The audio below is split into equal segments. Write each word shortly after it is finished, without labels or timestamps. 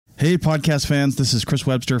Hey, podcast fans, this is Chris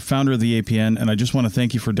Webster, founder of the APN, and I just want to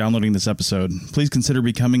thank you for downloading this episode. Please consider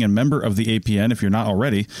becoming a member of the APN if you're not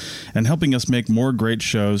already, and helping us make more great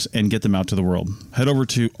shows and get them out to the world. Head over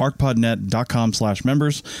to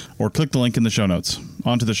arcpodnet.com/members or click the link in the show notes.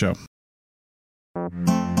 On to the show.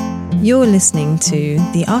 You're listening to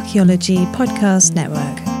the Archaeology Podcast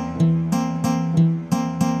Network.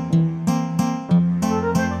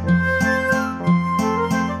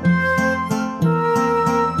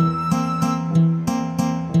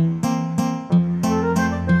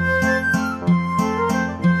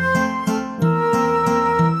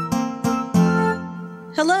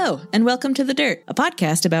 Hello, and welcome to The Dirt, a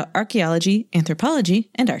podcast about archaeology,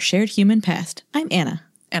 anthropology, and our shared human past. I'm Anna.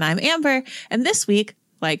 And I'm Amber. And this week,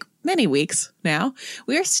 like many weeks now,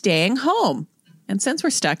 we're staying home. And since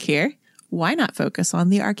we're stuck here, why not focus on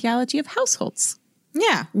the archaeology of households?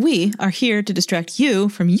 Yeah, we are here to distract you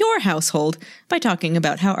from your household by talking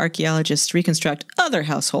about how archaeologists reconstruct other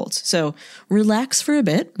households. So relax for a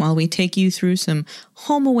bit while we take you through some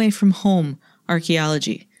home away from home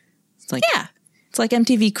archaeology. It's like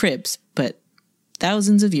MTV Cribs, but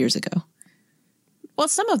thousands of years ago. Well,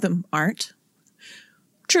 some of them aren't.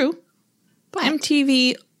 True. But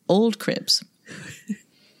MTV Old Cribs.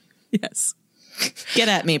 Yes. Get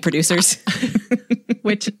at me, producers.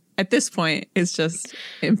 Which at this point is just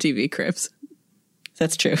MTV Cribs.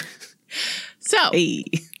 That's true. So,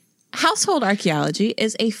 household archaeology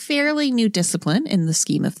is a fairly new discipline in the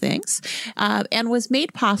scheme of things, and was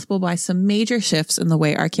made possible by some major shifts in the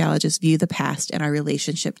way archaeologists view the past and our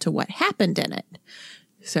relationship to what happened in it.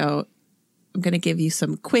 So I'm going to give you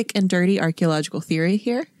some quick and dirty archaeological theory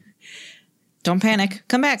here. Don't panic.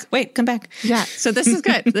 Come back. Wait, come back. Yeah. So this is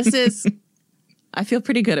good. I feel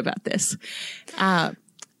pretty good about this.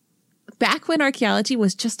 Back when archaeology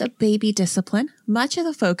was just a baby discipline, much of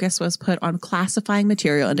the focus was put on classifying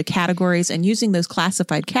material into categories and using those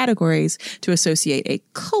classified categories to associate a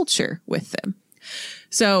culture with them.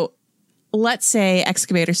 So let's say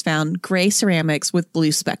excavators found gray ceramics with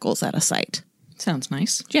blue speckles at a site. Sounds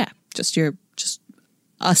nice. Yeah, just a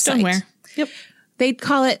Stoneware. site. Yep. They'd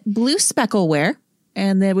call it blue speckleware,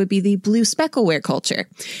 and there would be the blue speckleware culture.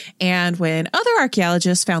 And when other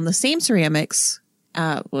archaeologists found the same ceramics,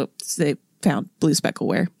 they found blue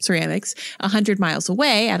speckleware ceramics 100 miles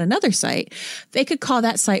away at another site, they could call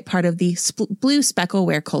that site part of the blue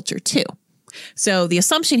speckleware culture too. So the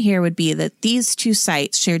assumption here would be that these two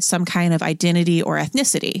sites shared some kind of identity or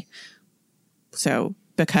ethnicity. So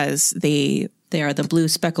because they are the blue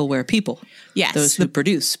speckleware people. Yes. Those who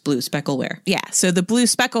produce blue speckleware. Yeah. So the blue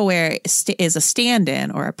speckleware is a stand-in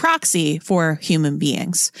or a proxy for human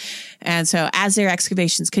beings. And so as their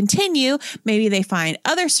excavations continue, maybe they find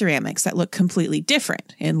other ceramics that look completely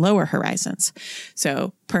different in lower horizons.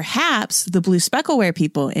 So perhaps the blue speckleware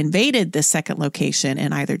people invaded this second location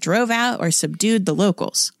and either drove out or subdued the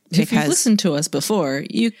locals. If you've listened to us before,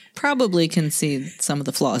 you probably can see some of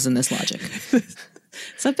the flaws in this logic.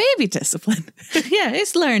 It's a baby discipline. Yeah,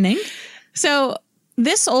 it's learning. So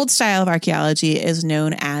this old style of archaeology is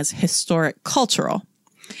known as historic cultural.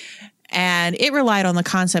 And it relied on the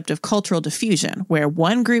concept of cultural diffusion, where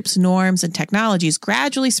one group's norms and technologies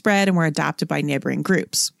gradually spread and were adopted by neighboring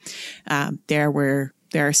groups. There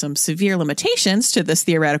are some severe limitations to this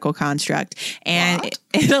theoretical construct, and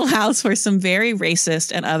it allows for some very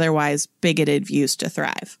racist and otherwise bigoted views to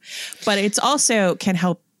thrive. But it's also can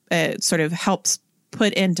help helps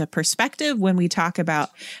put into perspective when we talk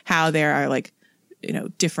about how there are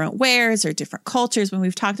different wares or different cultures. When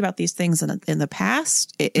we've talked about these things in the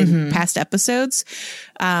past, in past episodes,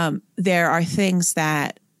 there are things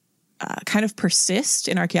that kind of persist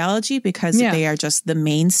in archaeology because they are just the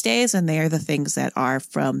mainstays, and they are the things that are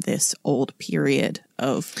from this old period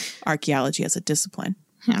of archaeology as a discipline.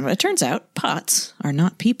 Yeah, but it turns out pots are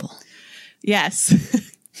not people. Yes.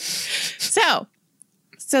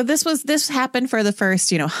 So this happened for the first,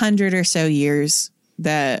 100 or so years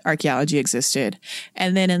that archaeology existed.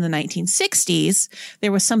 And then in the 1960s,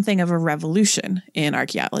 there was something of a revolution in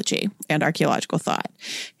archaeology and archaeological thought.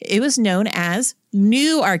 It was known as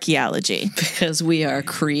New Archaeology. Because we are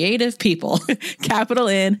creative people. Capital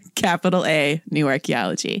N, capital A, New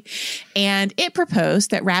Archaeology. And it proposed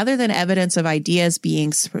that rather than evidence of ideas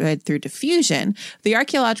being spread through diffusion, the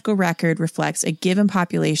archaeological record reflects any given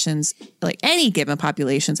population's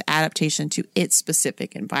adaptation to its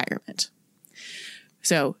specific environment.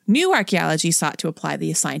 So new archaeology sought to apply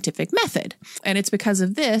the scientific method. And it's because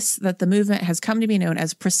of this that the movement has come to be known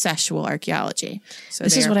as processual archaeology. So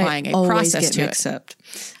this is what applying I a always process get to mixed up.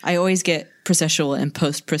 I always get processual and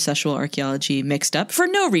post-processual archaeology mixed up for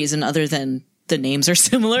no reason other than the names are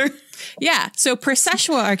similar. Yeah. So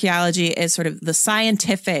processual archaeology is sort of the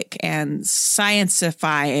scientific and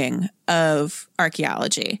sciencifying of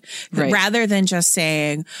archaeology, Right. rather than just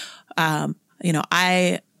saying,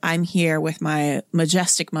 I'm here with my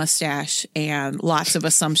majestic mustache and lots of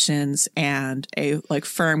assumptions and a like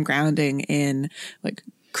firm grounding in like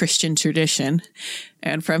Christian tradition.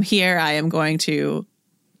 And from here, I am going to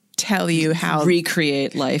tell you how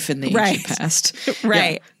recreate life in the ancient past.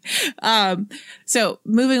 Right. So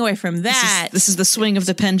moving away from that, This is the swing of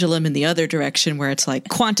the pendulum in the other direction where it's like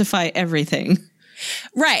quantify everything.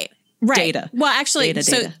 right. Data. Well, actually,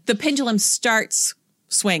 Data. the pendulum starts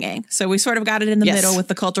swinging. So we sort of got it in the Yes. middle with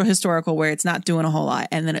the cultural historical where it's not doing a whole lot.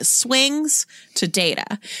 And then it swings to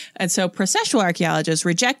data. And so processual archaeologists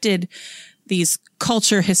rejected these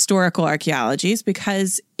culture historical archaeologies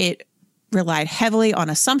because it relied heavily on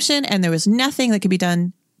assumption and there was nothing that could be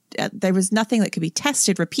done. There was nothing that could be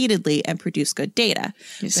tested repeatedly and produce good data.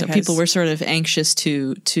 So Because- people were sort of anxious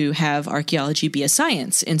to have archaeology be a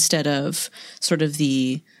science instead of sort of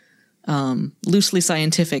the loosely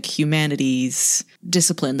scientific humanities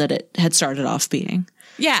discipline that it had started off being.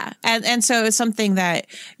 Yeah. And so it's something that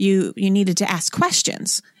you needed to ask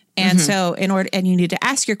questions. And so and you need to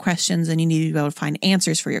ask your questions and you need to be able to find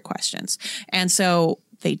answers for your questions. And so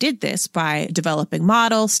they did this by developing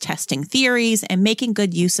models, testing theories, and making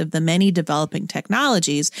good use of the many developing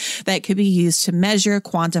technologies that could be used to measure,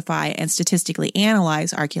 quantify, and statistically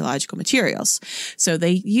analyze archaeological materials. So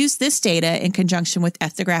they used this data in conjunction with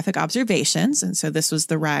ethnographic observations. And so this was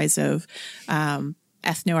the rise of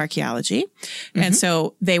ethnoarchaeology. And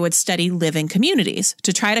so they would study living communities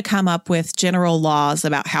to try to come up with general laws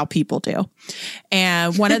about how people do.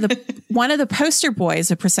 And one of the poster boys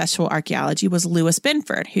of processual archaeology was Louis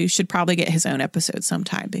Binford, who should probably get his own episode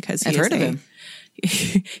sometime because I've heard of him.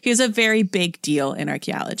 He's a very big deal in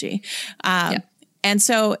archaeology. And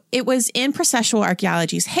so it was in processual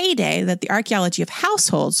archaeology's heyday that the archaeology of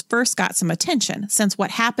households first got some attention, since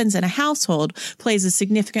what happens in a household plays a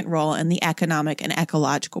significant role in the economic and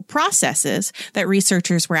ecological processes that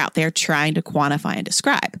researchers were out there trying to quantify and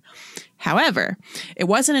describe. However, it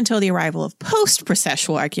wasn't until the arrival of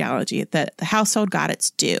post-processual archaeology that the household got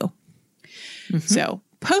its due. So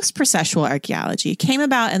post-processual archaeology came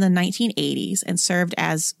about in the 1980s and served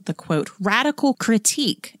as the, quote, radical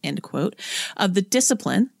critique, end quote, of the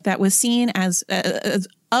discipline that was seen as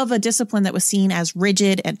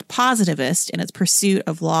rigid and positivist in its pursuit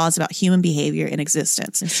of laws about human behavior and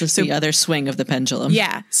existence. This is the other swing of the pendulum.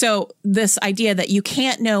 Yeah. So this idea that you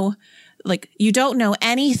can't know, like, you don't know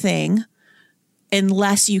anything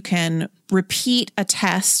unless you can repeat a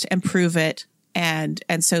test and prove it. And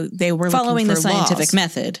so they were Following the looking for scientific laws.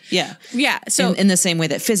 method. Yeah. Yeah. So in the same way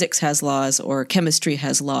that physics has laws or chemistry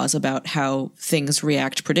has laws about how things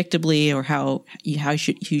react predictably or how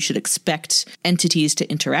you should expect entities to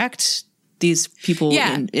interact. These people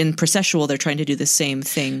in processual, they're trying to do the same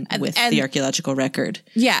thing with the archaeological record.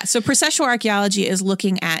 yeah. So processual archaeology is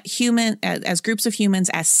looking at as groups of humans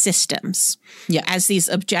as systems, as these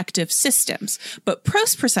objective systems. But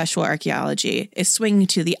post-processual archaeology is swinging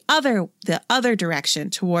to the other direction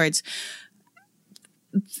towards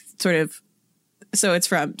sort of. So it's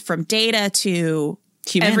from data to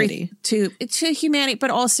Humanity. to humanity, but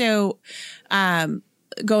also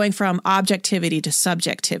going from objectivity to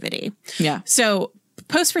subjectivity. Yeah. So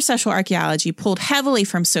post-processual archaeology pulled heavily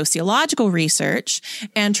from sociological research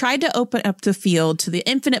and tried to open up the field to the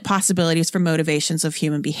infinite possibilities for motivations of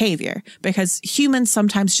human behavior, because humans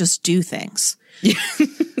sometimes just do things.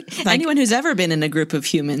 Anyone who's ever been in a group of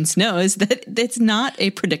humans knows that it's not a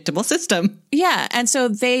predictable system. Yeah. And so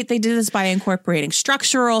they did this by incorporating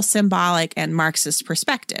structural, symbolic, and Marxist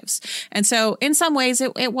perspectives. And so in some ways,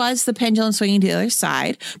 it was the pendulum swinging to the other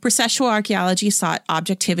side. Processual archaeology sought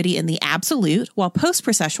objectivity in the absolute, while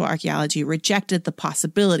post-processual archaeology rejected the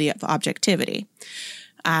possibility of objectivity,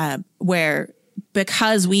 where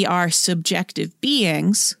because we are subjective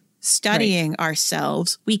beings studying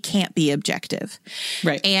ourselves, we can't be objective.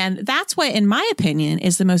 Right. And that's what, in my opinion,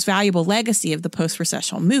 is the most valuable legacy of the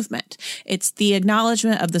post-processual movement. It's the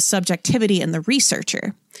acknowledgement of the subjectivity in the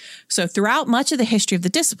researcher. So throughout much of the history of the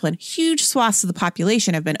discipline, huge swaths of the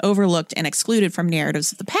population have been overlooked and excluded from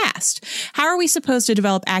narratives of the past. How are we supposed to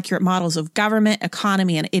develop accurate models of government,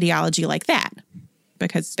 economy, and ideology like that?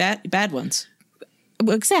 Because Bad ones.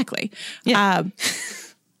 well, exactly. Yeah.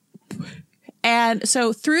 And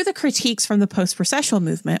so through the critiques from the post-processual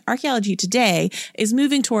movement, archaeology today is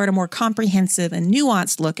moving toward a more comprehensive and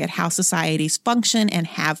nuanced look at how societies function and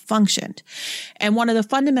have functioned. And one of the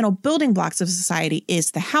fundamental building blocks of society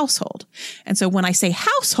is the household. And so when I say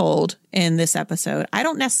household in this episode, I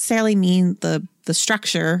don't necessarily mean the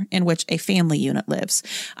structure in which a family unit lives.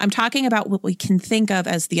 I'm talking about what we can think of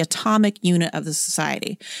as the atomic unit of the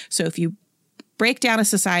society. So if you break down a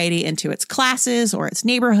society into its classes or its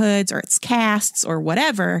neighborhoods or its castes or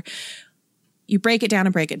whatever, you break it down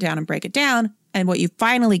and break it down and break it down. And what you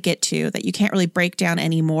finally get to that you can't really break down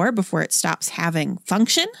anymore before it stops having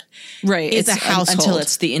function, right? Is a household. Until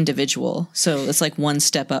it's the individual. So it's like one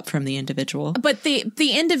step up from the individual. But the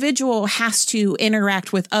individual has to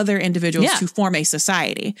interact with other individuals to form a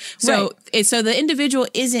society. So so the individual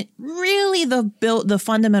isn't really the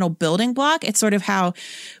fundamental building block. It's sort of how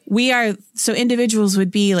we are. So individuals would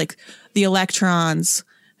be like the electrons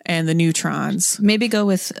and the neutrons. Maybe go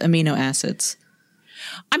with amino acids.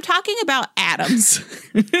 I'm talking about atoms.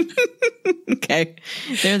 Okay.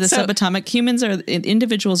 They're the subatomic.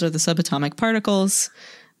 Individuals are the subatomic particles.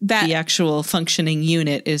 The actual functioning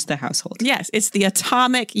unit is the household. Yes, it's the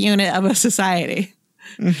atomic unit of a society.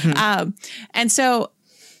 Mm-hmm. And so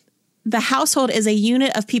the household is a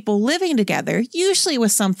unit of people living together, usually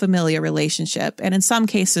with some familiar relationship. And in some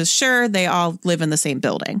cases, sure, they all live in the same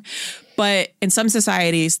building. But in some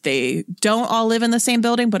societies, they don't all live in the same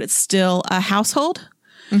building, but it's still a household.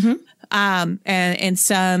 Mm-hmm. And in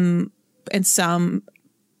some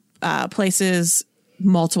places,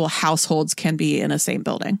 multiple households can be in a same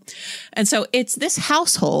building. And so it's this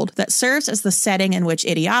household that serves as the setting in which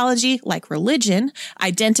ideology, like religion,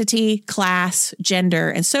 identity, class, gender,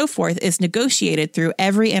 and so forth, is negotiated through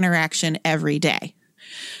every interaction every day.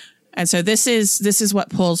 And so this is what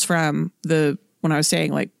pulls from when I was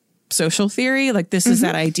saying like social theory, like this is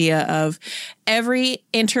that idea of every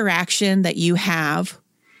interaction that you have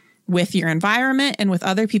with your environment and with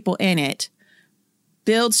other people in it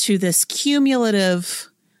builds to this cumulative,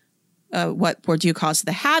 what Bourdieu calls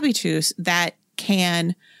the habitus, that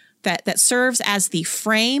serves as the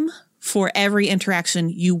frame for every interaction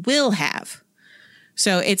you will have.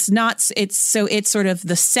 So it's sort of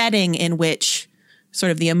the setting in which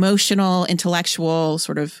sort of the emotional, intellectual,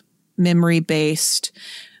 sort of memory-based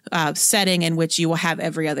setting in which you will have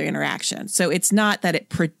every other interaction. So it's not that it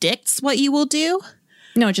predicts what you will do.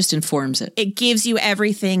 No, it just informs it. It gives you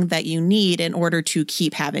everything that you need in order to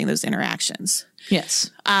keep having those interactions. Yes.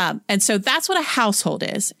 And so that's what a household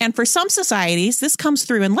is. And for some societies, this comes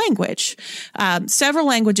through in language. Several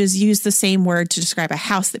languages use the same word to describe a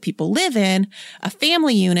house that people live in, a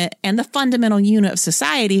family unit, and the fundamental unit of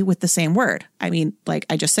society with the same word. I mean, like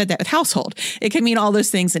I just said that with household. It can mean all those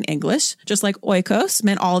things in English, just like oikos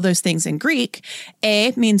meant all those things in Greek.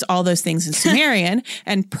 E means all those things in Sumerian,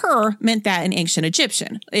 and per meant that in ancient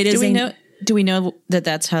Egyptian. Do we know that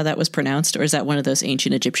that's how that was pronounced, or is that one of those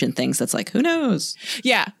ancient Egyptian things that's like, who knows?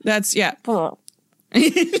 Yeah,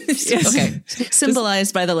 Okay.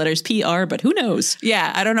 Symbolized by the letters PR, but who knows?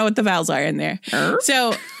 Yeah, I don't know what the vowels are in there.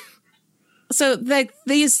 So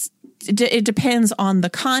it depends on the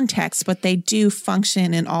context, but they do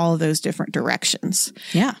function in all of those different directions.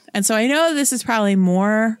 Yeah. And so I know this is probably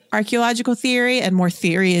more archaeological theory and more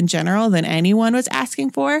theory in general than anyone was asking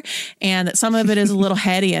for, and that some of it is a little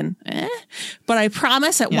heady and but I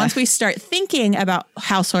promise that once we start thinking about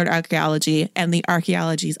household archaeology and the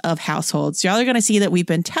archaeologies of households, y'all are going to see that we've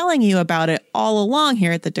been telling you about it all along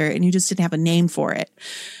here at The Dirt, and you just didn't have a name for it,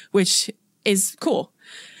 which is cool.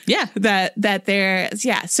 Yeah.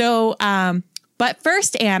 So, but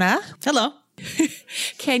first, Anna. Hello.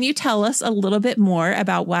 Can you tell us a little bit more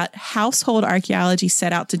about what household archaeology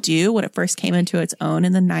set out to do when it first came into its own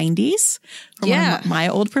in the 90s from one of my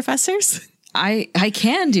old professors? I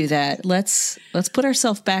can do that. Let's put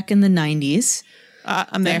ourselves back in the 90s.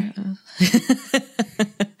 I'm there.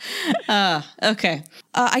 Okay.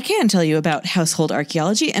 I can tell you about household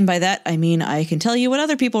archaeology, and by that I mean I can tell you what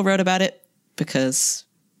other people wrote about it, because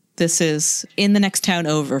this is in the next town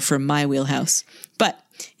over from my wheelhouse. But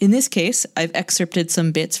in this case, I've excerpted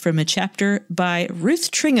some bits from a chapter by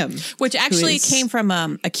Ruth Tringham. Which actually came from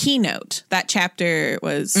a keynote. That chapter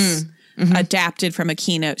was adapted from a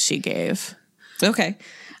keynote she gave. Okay.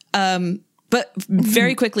 But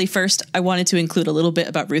very quickly, first, I wanted to include a little bit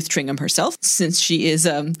about Ruth Tringham herself, since she is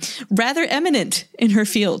rather eminent in her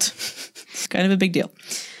field. Kind of a big deal.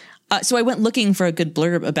 So I went looking for a good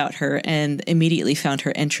blurb about her and immediately found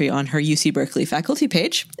her entry on her UC Berkeley faculty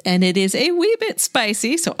page. And it is a wee bit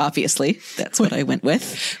spicy. So obviously that's what I went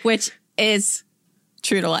with. Which is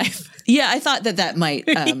true to life. Yeah, I thought that might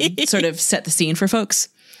sort of set the scene for folks.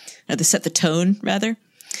 to set the tone, rather.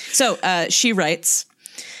 So she writes,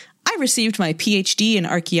 I received my PhD in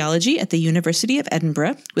archaeology at the University of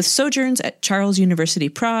Edinburgh, with sojourns at Charles University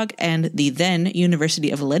Prague and the then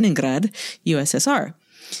University of Leningrad, USSR.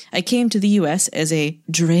 I came to the U.S. as a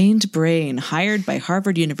drained brain hired by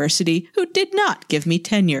Harvard University who did not give me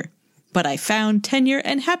tenure. But I found tenure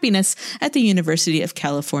and happiness at the University of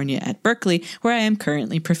California at Berkeley, where I am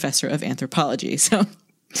currently professor of anthropology. So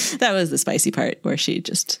that was the spicy part where she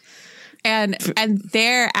just... And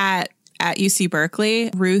there at UC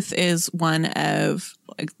Berkeley, Ruth is one of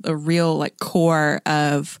a real core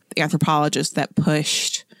of anthropologists that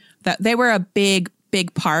pushed that. They were a big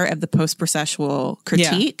part of the post-processual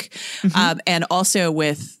critique. Yeah. Mm-hmm. And also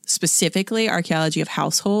with specifically archaeology of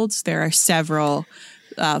households, there are several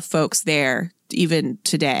folks there even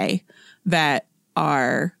today that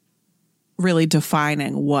are really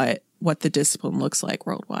defining what the discipline looks like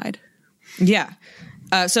worldwide. Yeah.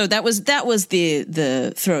 So that was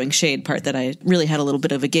the throwing shade part that I really had a little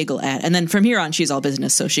bit of a giggle at. And then from here on, she's all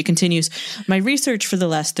business. So she continues, my research for the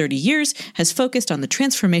last 30 years has focused on the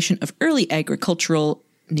transformation of early agricultural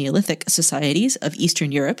Neolithic societies of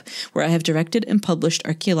Eastern Europe, where I have directed and published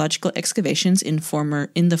archaeological excavations in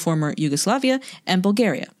the former Yugoslavia and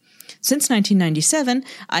Bulgaria. Since 1997,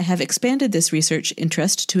 I have expanded this research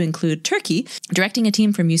interest to include Turkey, directing a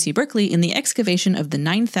team from UC Berkeley in the excavation of the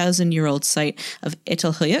 9,000-year-old site of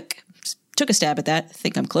Etelhöyük. Took a stab at that.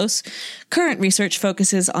 Think I'm close. Current research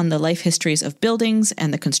focuses on the life histories of buildings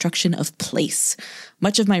and the construction of place.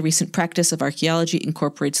 Much of my recent practice of archaeology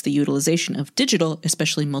incorporates the utilization of digital,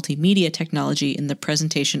 especially multimedia technology, in the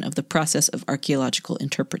presentation of the process of archaeological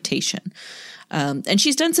interpretation. And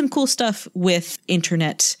she's done some cool stuff with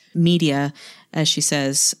internet media, as she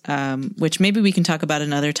says, which maybe we can talk about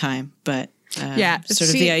another time. But sort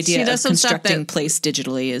of the idea of constructing place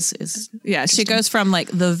digitally is she goes from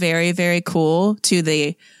the very, very cool to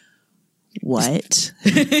the what?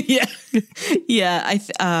 yeah.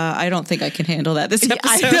 I don't think I can handle that this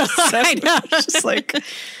episode. I know. Just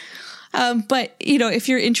but, if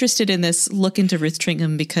you're interested in this, look into Ruth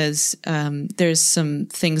Tringham because there's some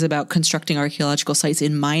things about constructing archaeological sites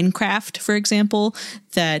in Minecraft, for example,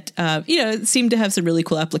 that, seem to have some really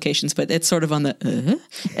cool applications, but it's sort of on the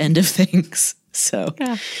end of things. So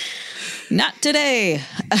not today.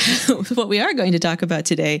 What we are going to talk about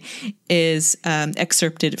today is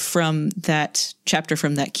excerpted from that chapter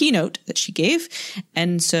from that keynote that she gave.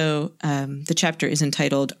 And so the chapter is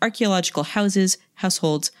entitled Archaeological Houses,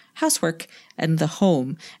 Households, Housework, and the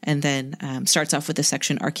Home, and then starts off with the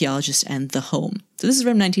section Archaeologist and the Home. So this is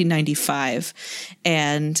from 1995,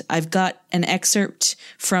 and I've got an excerpt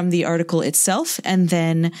from the article itself, and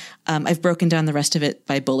then I've broken down the rest of it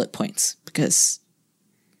by bullet points because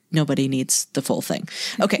nobody needs the full thing.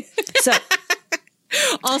 Okay, so...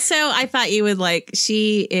 Also, I thought you would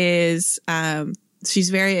she's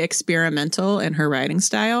very experimental in her writing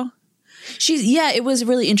style. It was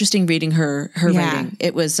really interesting reading her writing.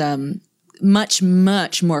 It was much,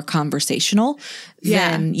 much more conversational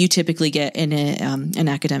than you typically get in an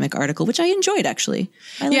academic article, which I enjoyed, actually.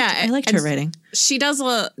 I liked her writing. She does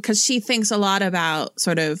because she thinks a lot about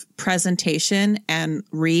sort of presentation and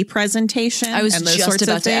representation. I was and just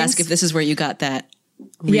about to ask if this is where you got that.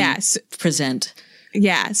 Yes. Present.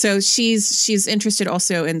 Yeah. So she's interested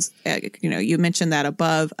also in, you mentioned that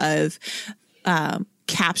above of,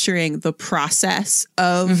 capturing the process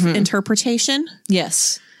of interpretation.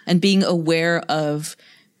 Yes. And being aware of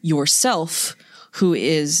yourself, who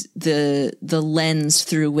is the lens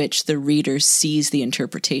through which the reader sees the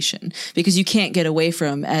interpretation. Because you can't get away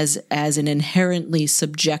from, as an inherently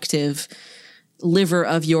subjective liver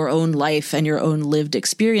of your own life and your own lived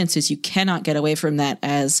experiences, you cannot get away from that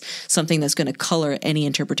as something that's going to color any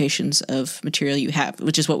interpretations of material you have,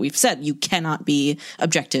 which is what we've said. You cannot be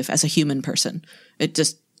objective as a human person.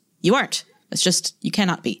 You aren't. It's just, you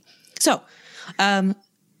cannot be. So,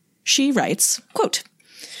 she writes, quote,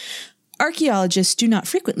 archaeologists do not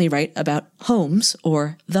frequently write about homes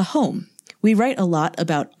or the home. We write a lot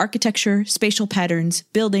about architecture, spatial patterns,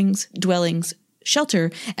 buildings, dwellings,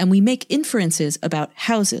 shelter, and we make inferences about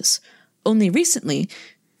houses. Only recently,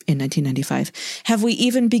 in 1995, have we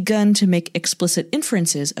even begun to make explicit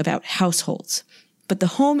inferences about households. But the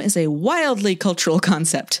home is a wildly cultural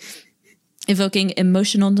concept, evoking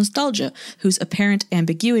emotional nostalgia, whose apparent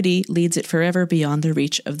ambiguity leads it forever beyond the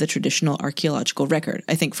reach of the traditional archaeological record.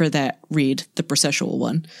 I think for that, read the processual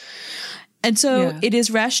one. And so it is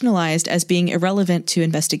rationalized as being irrelevant to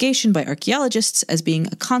investigation by archaeologists, as being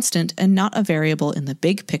a constant and not a variable in the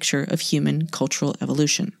big picture of human cultural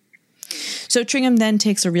evolution. So Tringham then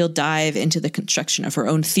takes a real dive into the construction of her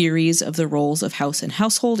own theories of the roles of house and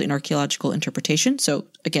household in archaeological interpretation. So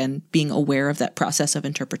again, being aware of that process of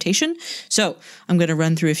interpretation. So I'm going to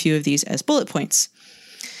run through a few of these as bullet points.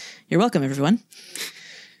 You're welcome, everyone.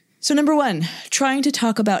 So number 1, trying to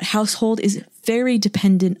talk about household is very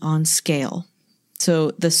dependent on scale.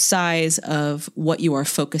 So the size of what you are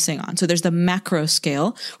focusing on. So there's the macro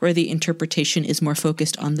scale where the interpretation is more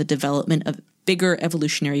focused on the development of bigger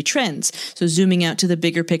evolutionary trends. So zooming out to the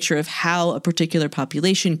bigger picture of how a particular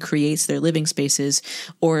population creates their living spaces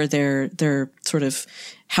or their sort of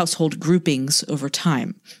household groupings over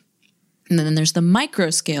time. And then there's the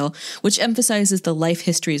micro scale, which emphasizes the life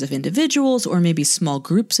histories of individuals or maybe small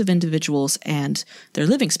groups of individuals and their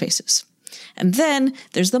living spaces. And then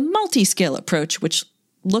there's the multi-scale approach, which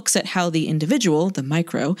looks at how the individual, the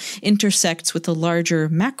micro, intersects with the larger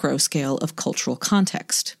macro scale of cultural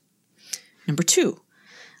context. Number 2,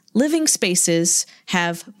 living spaces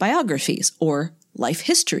have biographies or life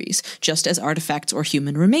histories, just as artifacts or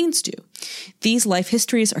human remains do. These life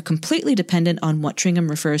histories are completely dependent on what Tringham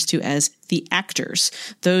refers to as the actors,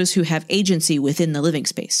 those who have agency within the living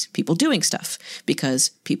space, people doing stuff, because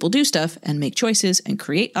people do stuff and make choices and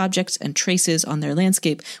create objects and traces on their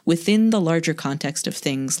landscape within the larger context of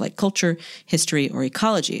things like culture, history, or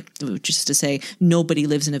ecology, which is to say, nobody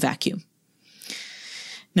lives in a vacuum.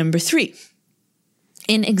 Number 3,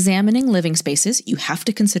 in examining living spaces, you have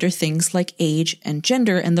to consider things like age and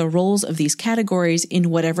gender and the roles of these categories in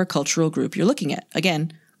whatever cultural group you're looking at.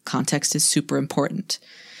 Again, context is super important.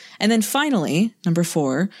 And then finally, number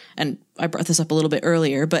 4, and I brought this up a little bit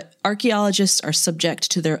earlier, but archaeologists are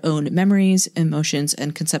subject to their own memories, emotions,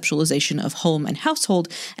 and conceptualization of home and household,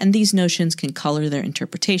 and these notions can color their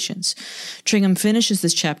interpretations. Tringham finishes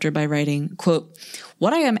this chapter by writing, quote,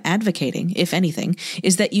 "What I am advocating, if anything,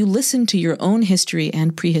 is that you listen to your own history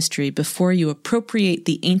and prehistory before you appropriate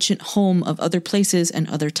the ancient home of other places and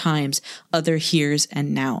other times, other heres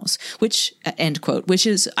and nows," which, end quote, which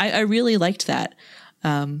is, I really liked that.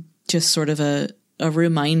 Just sort of a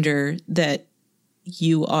reminder that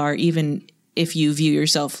you are, even if you view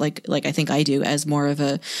yourself like I think I do, as more of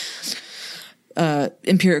a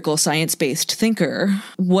empirical science-based thinker,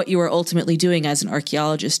 what you are ultimately doing as an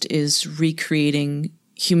archaeologist is recreating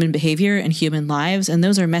human behavior and human lives, and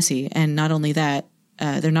those are messy. And not only that,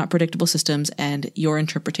 they're not predictable systems, and your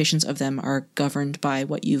interpretations of them are governed by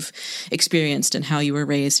what you've experienced and how you were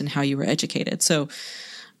raised and how you were educated. So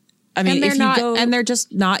I mean, and they're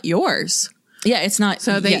just not yours. Yeah, it's not.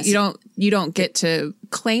 So you don't get to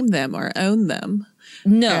claim them or own them.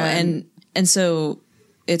 No, and so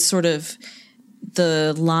it's sort of,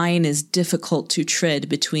 the line is difficult to tread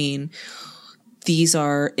between these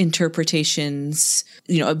are interpretations,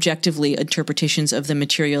 objectively interpretations of the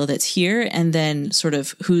material that's here, and then sort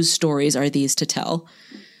of whose stories are these to tell?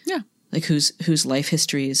 Yeah, like whose life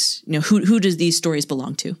histories? Who does these stories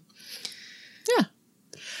belong to? Yeah.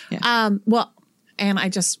 Yeah. Well, and I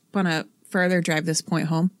just want to further drive this point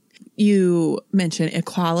home. You mentioned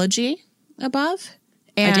ecology above,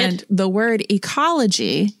 and I did. The word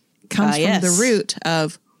ecology comes from the root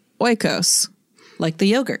of oikos, like the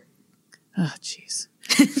yogurt. Oh, jeez.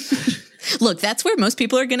 Look, that's where most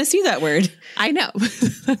people are going to see that word. I know.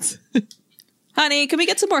 Honey, can we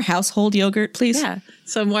get some more household yogurt, please? Yeah,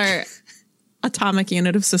 some more atomic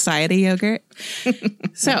unit of society yogurt.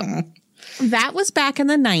 So that was back in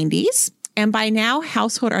the 90s. And by now,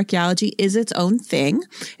 household archaeology is its own thing.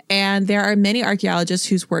 And there are many archaeologists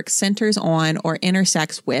whose work centers on or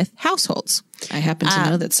intersects with households. I happen to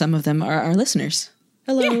know that some of them are our listeners.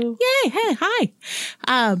 Hello. Yeah, yay. Hey,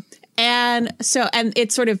 hi. And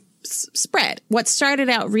it's sort of spread. What started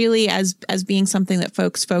out really as being something that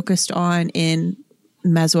folks focused on in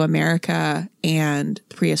Mesoamerica and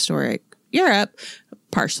prehistoric Europe,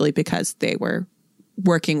 partially because they were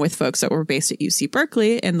working with folks that were based at UC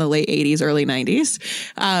Berkeley in the late 80s, early 90s,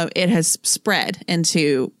 it has spread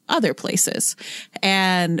into other places,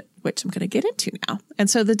 and which I'm going to get into now. And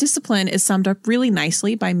so the discipline is summed up really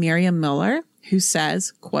nicely by Miriam Miller, who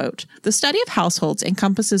says, quote, "The study of households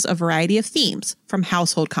encompasses a variety of themes, from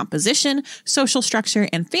household composition, social structure,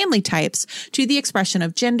 and family types to the expression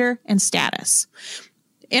of gender and status.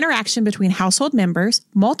 Interaction between household members,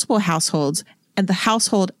 multiple households, and the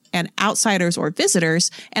household and outsiders or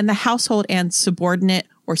visitors, and the household and subordinate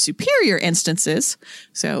or superior instances."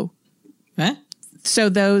 So, the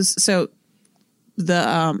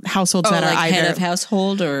households that are either head of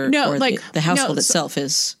household or the household itself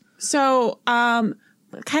is. So, kind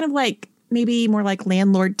of like maybe more like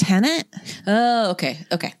landlord tenant. Oh, okay.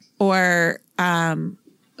 Or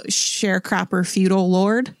sharecropper feudal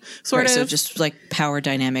lord sort of. So just like power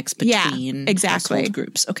dynamics between household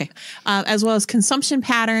groups. Okay. As well as consumption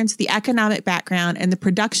patterns, the economic background, and the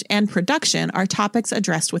production are topics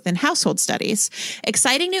addressed within household studies.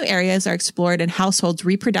 Exciting new areas are explored in households'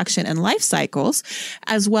 reproduction and life cycles,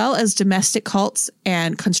 as well as domestic cults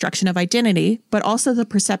and construction of identity, but also the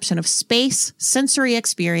perception of space, sensory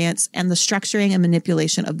experience, and the structuring and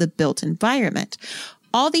manipulation of the built environment.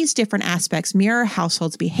 All these different aspects mirror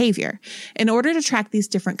households' behavior. In order to track these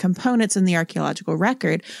different components in the archaeological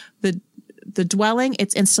record, the dwelling,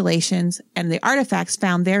 its installations, and the artifacts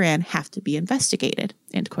found therein have to be investigated,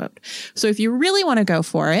 end quote. So if you really want to go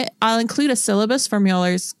for it, I'll include a syllabus for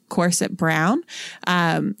Mueller's course at Brown.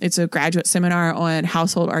 It's a graduate seminar on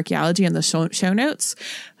household archaeology in the show notes,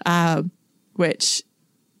 which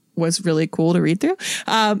was really cool to read through.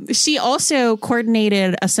 She also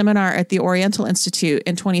coordinated a seminar at the Oriental Institute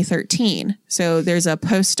in 2013. So there's a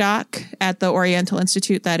postdoc at the Oriental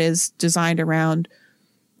Institute that is designed around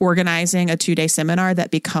organizing a 2-day seminar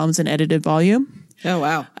that becomes an edited volume. Oh,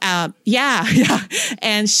 wow. Yeah.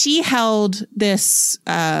 And she held this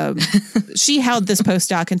postdoc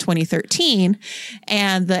in 2013,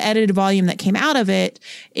 and the edited volume that came out of it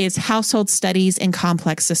is Household Studies in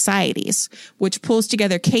Complex Societies, which pulls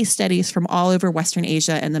together case studies from all over Western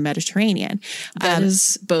Asia and the Mediterranean. That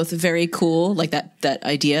is both very cool, like that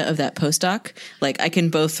idea of that postdoc. Like I can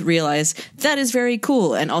both realize that is very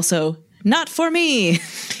cool and also not for me.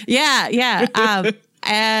 Yeah.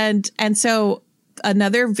 And so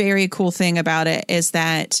another very cool thing about it is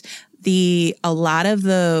that a lot of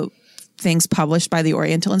the things published by the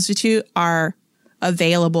Oriental Institute are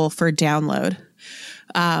available for download.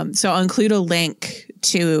 So I'll include a link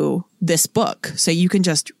to this book, so you can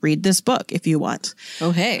just read this book if you want.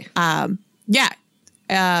 Oh, hey.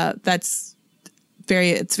 It's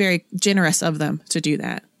very generous of them to do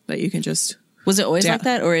that you can just. Was it always like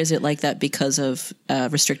that, or is it like that because of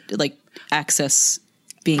access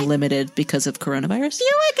being limited because of coronavirus? I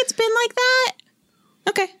feel like it's been like that.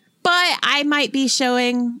 Okay. But I might be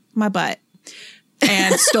showing my butt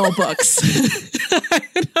and stole books.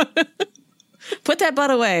 Put that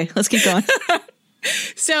butt away. Let's keep going.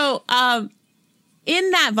 So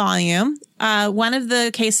in that volume, one of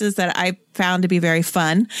the cases that I found to be very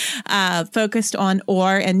fun focused on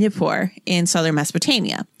Ur and Nippur in southern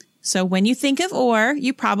Mesopotamia. So when you think of Ur,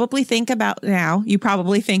 you probably think about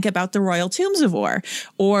the royal tombs of Ur,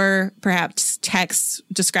 or perhaps texts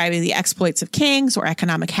describing the exploits of kings or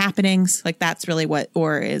economic happenings. Like that's really what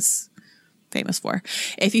Ur is famous for.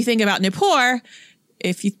 If you think about Nippur,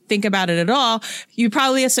 if you think about it at all, you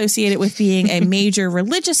probably associate it with being a major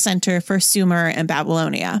religious center for Sumer and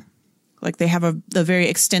Babylonia. Like they have a very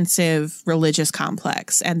extensive religious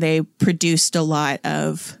complex, and they produced a lot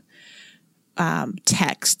of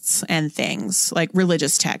texts and things, like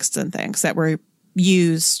religious texts and things that were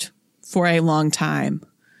used for a long time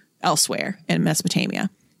elsewhere in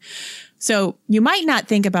Mesopotamia. So you might not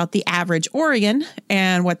think about the average Orion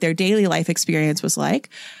and what their daily life experience was like,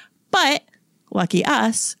 but lucky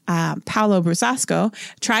us, Paulo Brusasco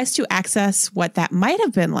tries to access what that might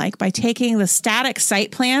have been like by taking the static site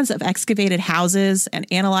plans of excavated houses and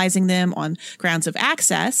analyzing them on grounds of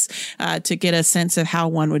access to get a sense of how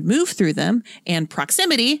one would move through them, and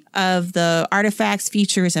proximity of the artifacts,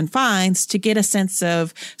 features, and finds to get a sense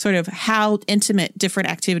of sort of how intimate different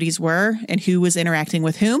activities were and who was interacting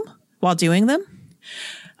with whom while doing them.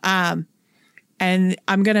 And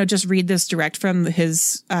I'm going to just read this direct from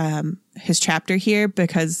his chapter here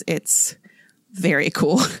because it's very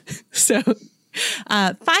cool. So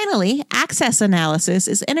finally, access analysis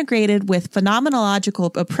is integrated with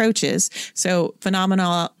phenomenological approaches. So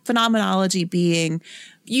phenomenology being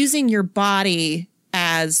using your body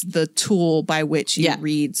as the tool by which you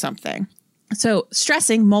read something. So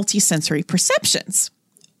stressing multisensory perceptions.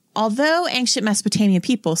 Although ancient Mesopotamian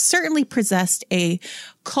people certainly possessed a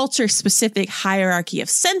culture-specific hierarchy of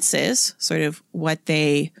senses, sort of whether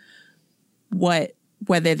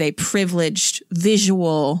they privileged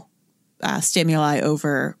visual stimuli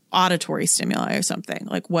over auditory stimuli or something,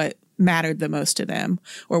 like what mattered the most to them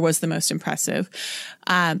or was the most impressive.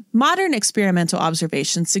 Modern experimental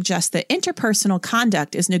observations suggest that interpersonal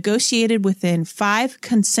conduct is negotiated within 5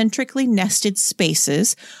 concentrically nested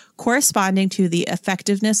spaces corresponding to the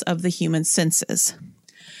effectiveness of the human senses.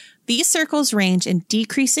 These circles range in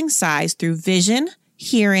decreasing size through vision,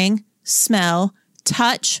 hearing, smell,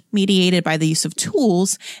 touch, mediated by the use of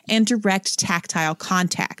tools, and direct tactile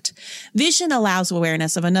contact. Vision allows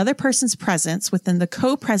awareness of another person's presence within the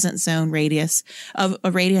co-present zone radius of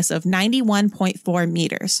 91.4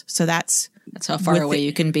 meters. So that's how far away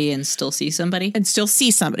you can be and still see somebody. And still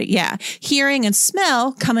see somebody, yeah. Hearing and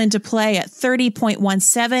smell come into play at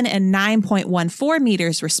 30.17 and 9.14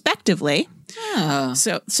 meters, respectively. Oh.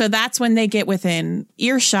 So that's when they get within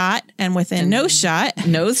earshot and within nose shot.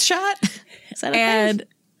 Nose shot? Is that a thing?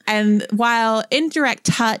 And while indirect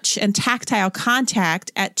touch and tactile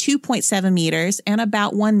contact at 2.7 meters and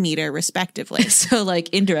about 1 meter, respectively. So like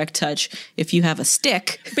indirect touch, if you have a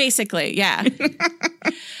stick. Basically, yeah.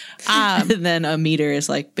 Then a meter is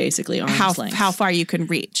like basically arm's length. How far you can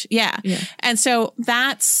reach. Yeah. And so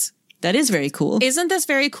that is very cool. Isn't this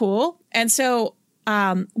very cool? And so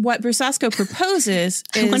what Brusasco proposes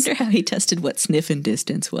is... I wonder how he tested what sniff and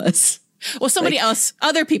distance was. Well,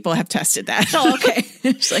 other people have tested that. Oh, okay.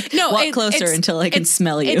 It's like, no, walk closer until I can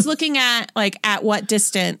smell you. It's looking at at what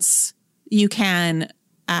distance you can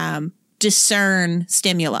discern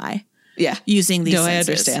stimuli. Yeah. Using these sensors. I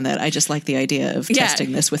understand that. I just like the idea of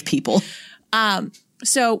testing this with people.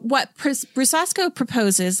 So what Brusasco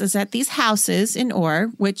proposes is that these houses in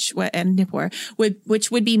Ur, which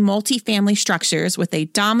would be multi-family structures with a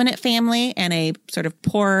dominant family and a sort of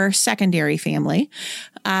poorer secondary family,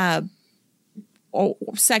 or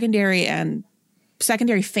secondary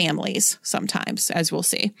families sometimes, as we'll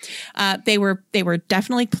see. They were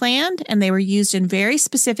definitely planned, and they were used in very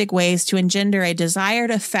specific ways to engender a desired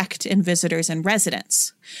effect in visitors and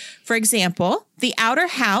residents. For example, the outer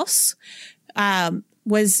house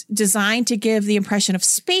was designed to give the impression of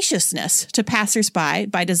spaciousness to passersby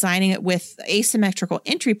by designing it with asymmetrical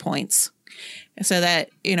entry points so that,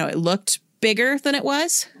 it looked bigger than it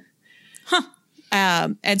was. Huh.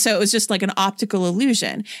 And so it was just like an optical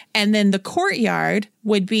illusion. And then the courtyard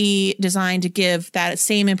would be designed to give that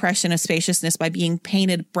same impression of spaciousness by being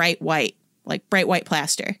painted bright white, like bright white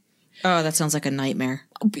plaster. Oh, that sounds like a nightmare.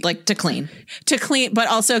 Like to clean. But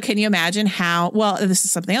also, can you imagine this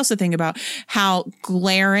is something else to think about, how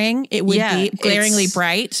glaring it would be, glaringly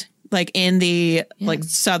bright, like in the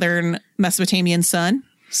southern Mesopotamian sun.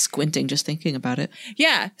 Squinting just thinking about it.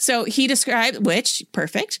 Yeah. So he describes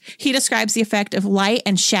the effect of light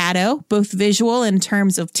and shadow, both visual in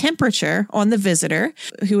terms of temperature on the visitor,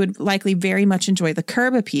 who would likely very much enjoy the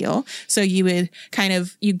curb appeal. So you would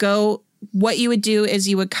what you would do is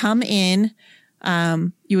you would come into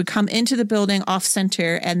the building off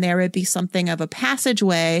center, and there would be something of a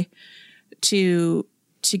passageway to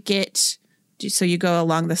get. So you go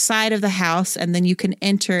along the side of the house, and then you can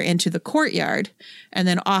enter into the courtyard, and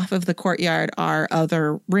then off of the courtyard are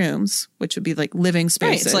other rooms, which would be like living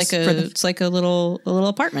spaces. Right. It's like a little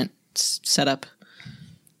apartment setup.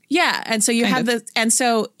 Yeah, and so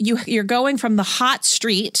you're going from the hot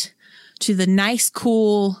street to the nice,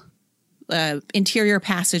 cool interior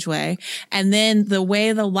passageway, and then the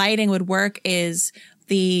way the lighting would work is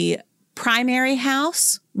the primary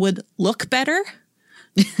house would look better.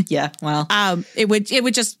 Yeah, wow. It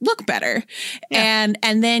would just look better. Yeah.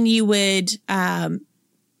 And then you would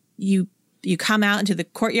you come out into the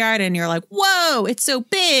courtyard, and you're like, whoa, it's so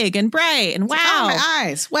big and bright, and wow. Oh, my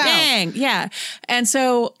eyes. Wow. Dang. Yeah. And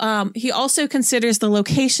so he also considers the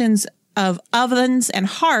locations of ovens and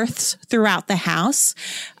hearths throughout the house,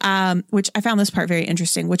 which I found this part very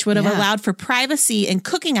interesting, which would have allowed for privacy in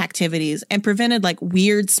cooking activities and prevented like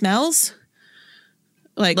weird smells.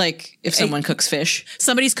 Like if someone cooks fish,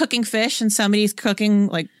 somebody's cooking fish and somebody's cooking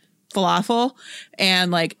like falafel,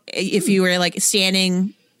 and like if you were like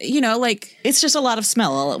standing, it's just a lot of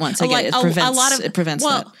smell all at once. I get it. It prevents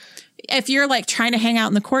that. If you're like trying to hang out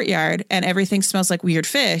in the courtyard and everything smells like weird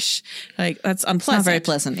fish, like that's unpleasant. It's not very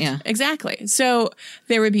pleasant. Yeah, exactly. So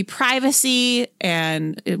there would be privacy,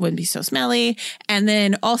 and it wouldn't be so smelly. And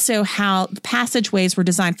then also how the passageways were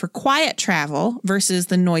designed for quiet travel versus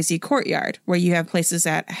the noisy courtyard, where you have places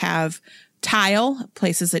that have tile,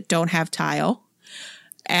 places that don't have tile.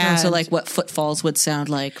 And so like what footfalls would sound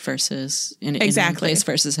like versus in one place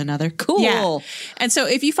versus another. Cool. Yeah. And so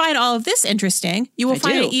if you find all of this interesting, you will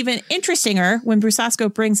find it even interestinger when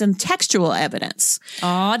Brusasco brings in textual evidence.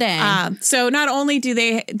 Oh, dang. So not only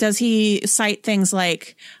does he cite things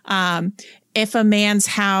like if a man's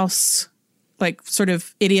house, like sort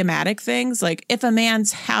of idiomatic things, like if a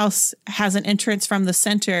man's house has an entrance from the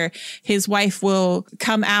center, his wife will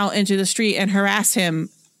come out into the street and harass him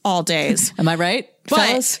all days. Am I right,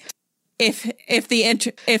 fellas? But if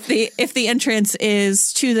the entrance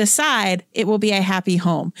is to the side, it will be a happy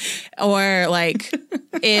home. Or like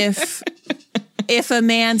if a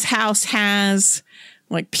man's house has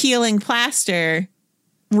like peeling plaster,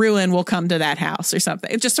 ruin will come to that house or something.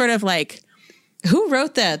 It's just sort of like Who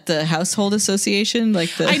wrote that? The Household Association? Like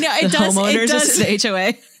the, I know, it the does, homeowners, it does. the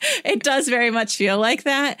HOA? It does very much feel like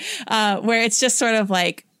that, where it's just sort of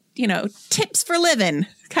like, you know, tips for living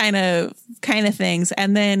kind of things.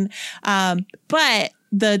 And then, but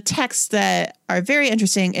the texts that are very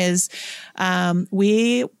interesting is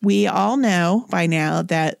we all know by now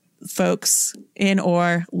that folks in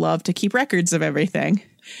Ur love to keep records of everything.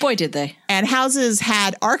 Boy, did they. And houses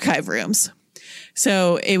had archive rooms.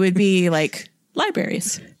 So it would be like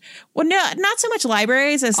Libraries. Well, no, not so much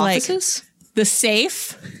libraries as Offices? like the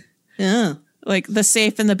safe, Yeah. like the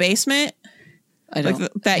safe in the basement, I like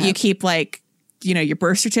don't that you have- keep like, you know, your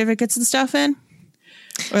birth certificates and stuff in,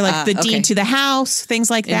 or like the okay. deed to the house, things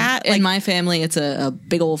like that. In Like, my family, it's a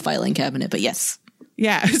big old filing cabinet, but yes.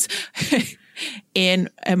 yeah. In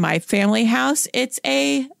my family house, it's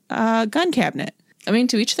a gun cabinet. I mean,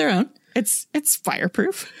 to each their own. It's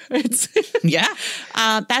fireproof. It's Yeah.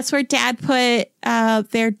 that's where Dad put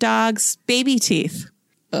their dog's baby teeth.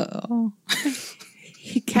 Oh.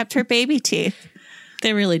 He kept her baby teeth.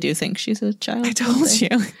 They really do think she's a child. I told you.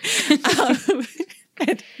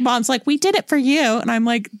 And Mom's like, we did it for you. And I'm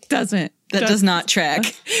like, That does not track.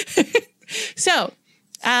 So,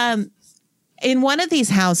 in one of these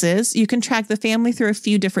houses, you can track the family through a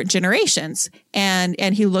few different generations. And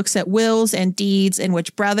he looks at wills and deeds in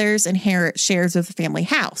which brothers inherit shares of the family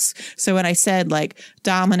house. So when I said like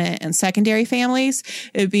dominant and secondary families,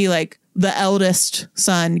 it'd be like the eldest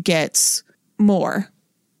son gets more.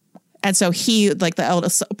 And so he, like the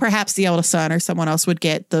eldest, perhaps the eldest son or someone else would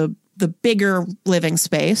get the bigger living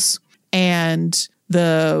space, and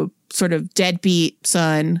the sort of deadbeat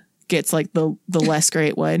son gets like the less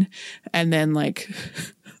great one, and then like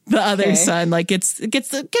the other son like gets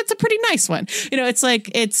a pretty nice one. You know, it's like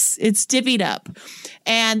it's divvied up,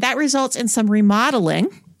 and that results in some remodeling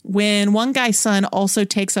when one guy's son also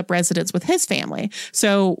takes up residence with his family.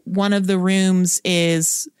 So one of the rooms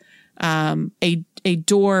is a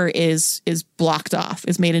door is blocked off,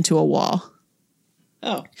 is made into a wall.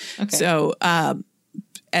 Oh, okay. So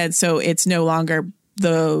and so it's no longer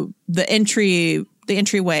the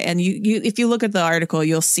entryway. And you if you look at the article,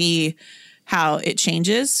 you'll see how it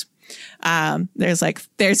changes.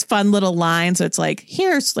 There's fun little lines. So it's like,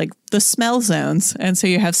 here's like the smell zones. And so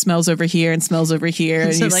you have smells over here and smells over here.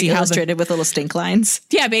 And so you like see how illustrated with little stink lines.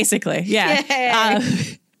 yeah, basically. Yeah.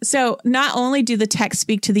 So not only do the texts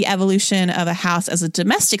speak to the evolution of a house as a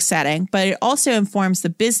domestic setting, but it also informs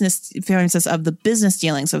of the business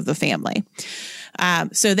dealings of the family.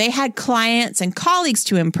 So they had clients and colleagues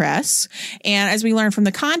to impress. And as we learned from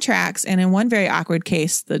the contracts, and in one very awkward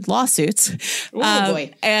case, the lawsuits,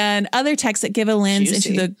 boy. and other texts that give a lens Juicy.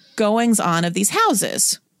 into the goings on of these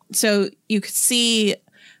houses. So you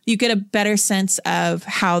get a better sense of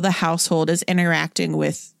how the household is interacting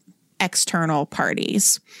with external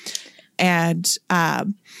parties. And I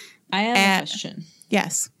have a question.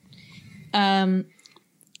 yes.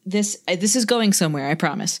 This is going somewhere, I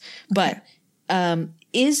promise. But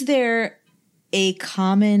is there a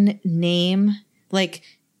common name? Like,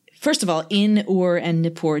 first of all, in Ur and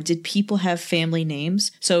Nippur, did people have family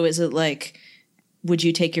names? So is it like, would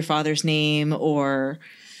you take your father's name, or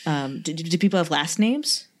did people have last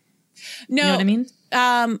names? No, You know what I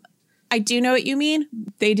mean? I do know what you mean.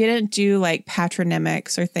 They didn't do like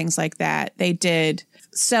patronymics or things like that. They did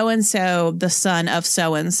so-and-so, the son of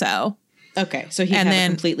so-and-so. Okay, so he'd And have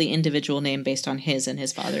then- a completely individual name based on his and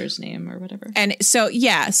his father's name or whatever. And so,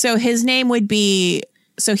 yeah, so his name would be,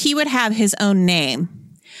 so he would have his own name,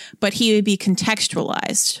 but he would be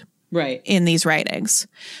contextualized Right. in these writings.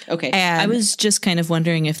 Okay. And- I was just kind of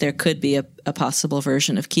wondering if there could be a possible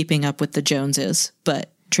version of Keeping Up with the Joneses,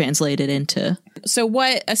 but translated into... So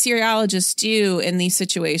what Assyriologists do in these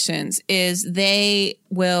situations is they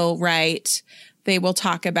will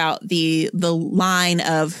talk about the line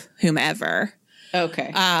of whomever.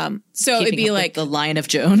 Okay. So it'd Keeping be Up with like, the line of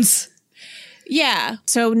Jones. yeah.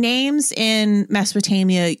 So names in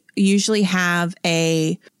Mesopotamia usually have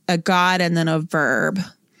a god and then a verb.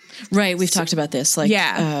 Right. We've talked about this. Like,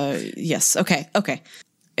 Yeah. yes. Okay. Okay.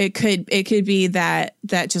 It could be that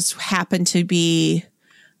just happened to be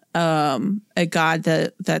a god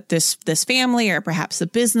that this family, or perhaps the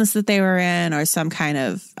business that they were in, or some kind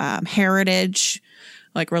of heritage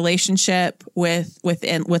like relationship with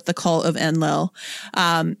the cult of Enlil.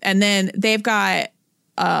 And then they've got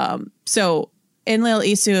so Enlil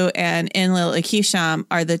Isu and Enlil Akisham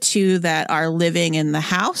are the two that are living in the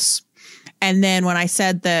house. And then when I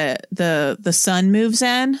said the son moves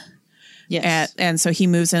in, Yes. and so he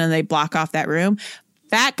moves in and they block off that room.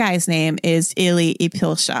 That guy's name is Ili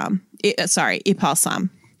Ipilsham. Ipalsam.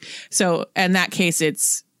 So in that case,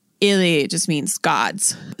 it's Ili just means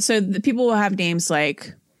gods. So the people will have names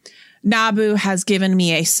like Nabu has given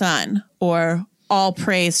me a son, or all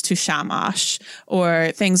praise to Shamash,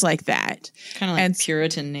 or things like that. Kind of like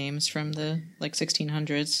Puritan names from the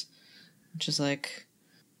 1600s, which is like,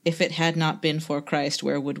 if it had not been for Christ,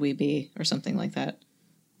 where would we be? Or something like that.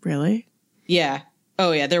 Really? Yeah.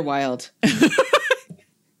 Oh yeah, they're wild.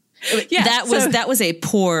 Yeah, that was a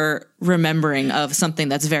poor remembering of something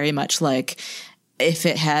that's very much like, if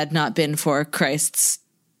it had not been for Christ's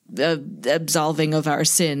absolving of our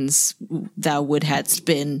sins, thou would hadst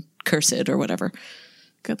been cursed or whatever.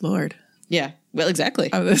 Good Lord. Yeah. Well, exactly.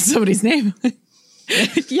 Oh, that's somebody's name.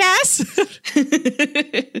 Yes.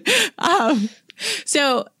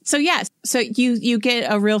 So yes. So you get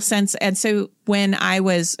a real sense. And so when I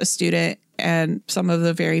was a student, and some of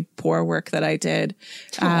the very poor work that I did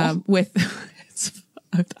with,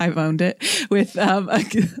 I've owned it, with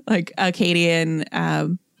like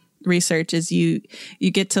Akkadian research, is you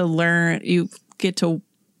get to learn, you get to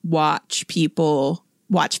watch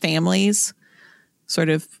families sort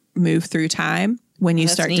of move through time when you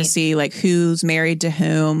start to see like who's married to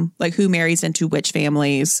whom, like who marries into which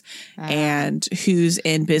families, and who's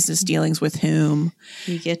in business dealings with whom.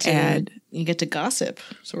 You get to gossip,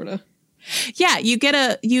 sort of. Yeah,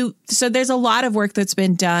 so there's a lot of work that's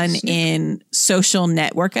been done in social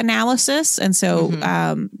network analysis. And so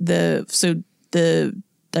the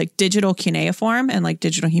like digital cuneiform and like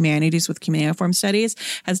digital humanities with cuneiform studies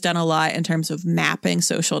has done a lot in terms of mapping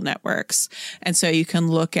social networks. And so you can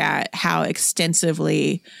look at how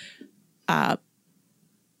extensively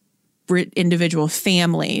individual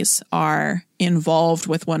families are involved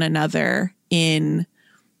with one another in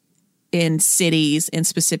cities in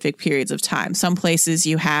specific periods of time. Some places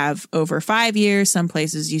you have over 5 years, some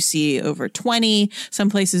places you see over 20, some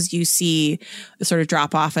places you see sort of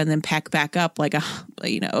drop off and then peck back up like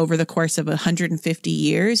over the course of 150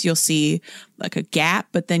 years, you'll see like a gap,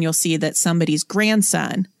 but then you'll see that somebody's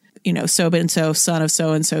grandson, so-and-so, son of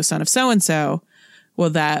so-and-so, son of so-and-so, well,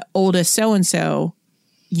 that oldest so-and-so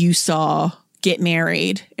you saw get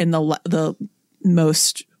married in the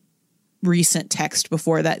most recent text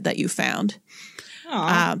before that you found.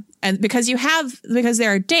 And because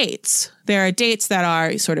there are dates that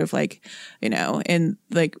are sort of like, in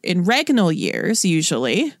regnal years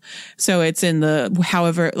usually. So it's in the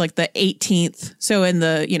 18th. So in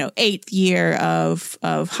the, 8th year of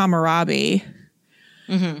Hammurabi.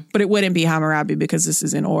 Mm-hmm. But it wouldn't be Hammurabi because this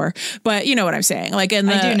is in Ur. But you know what I'm saying? Like I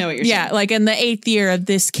do know what you're saying. Yeah, like in the 8th year of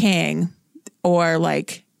this king, or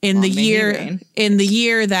like in the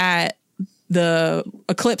year that the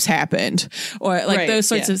eclipse happened, or like those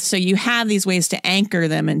sorts of, so you have these ways to anchor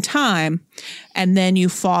them in time, and then you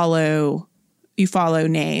follow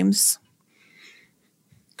names.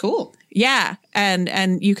 Cool. Yeah.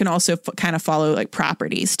 And you can also kind of follow like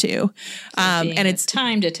properties too. And it's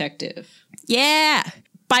time detective. Yeah.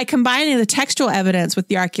 By combining the textual evidence with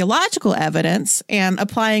the archaeological evidence and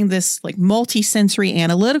applying this like multi-sensory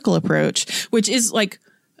analytical approach, which is like,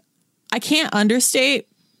 I can't understate,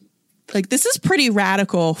 like this is pretty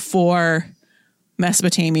radical for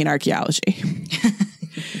Mesopotamian archaeology.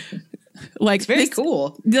 Like, it's very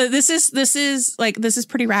cool. This is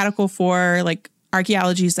pretty radical for like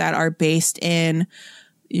archaeologies that are based in,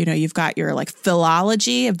 you've got your like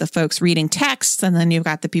philology of the folks reading texts, and then you've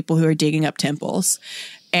got the people who are digging up temples,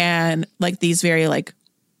 and like these very like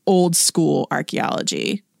old school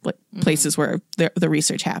archaeology, like places where the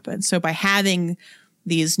research happens. So by having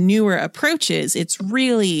these newer approaches, it's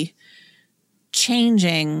really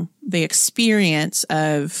changing the experience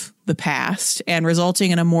of the past and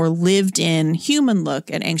resulting in a more lived in human look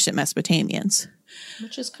at ancient Mesopotamians.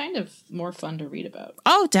 Which is kind of more fun to read about.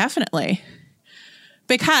 Oh, definitely.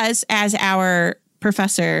 Because as our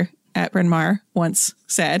professor at Bryn Mawr once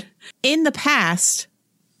said, in the past,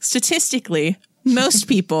 statistically, most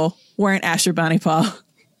people weren't Ashurbanipal.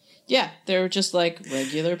 Yeah, they were just like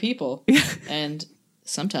regular people. And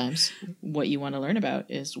sometimes what you want to learn about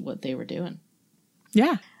is what they were doing.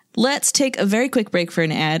 Yeah. Let's take a very quick break for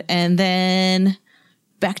an ad and then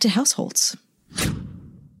back to households.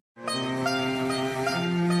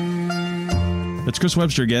 It's Chris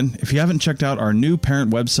Webster again. If you haven't checked out our new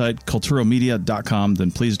parent website, kulturomedia.com,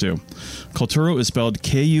 then please do. Kulturo is spelled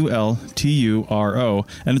Kulturo,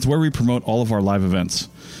 and it's where we promote all of our live events.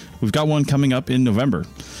 We've got one coming up in November.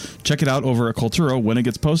 Check it out over at Kulturo when it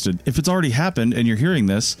gets posted. If it's already happened and you're hearing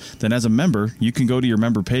this, then as a member, you can go to your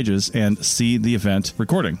member pages and see the event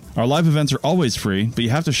recording. Our live events are always free, but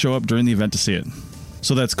you have to show up during the event to see it.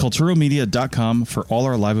 So that's kulturomedia.com for all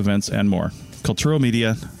our live events and more.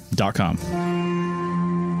 Kulturomedia.com.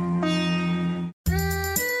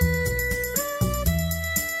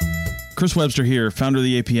 Chris Webster here, founder of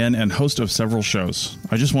the APN and host of several shows.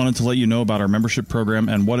 I just wanted to let you know about our membership program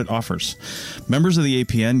and what it offers. Members of the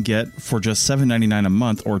APN get, for just $7.99 a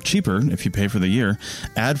month, or cheaper if you pay for the year,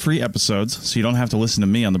 ad-free episodes so you don't have to listen to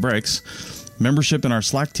me on the breaks, membership in our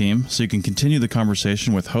Slack team so you can continue the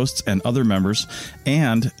conversation with hosts and other members,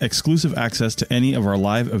 and exclusive access to any of our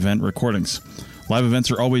live event recordings. Live events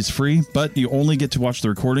are always free, but you only get to watch the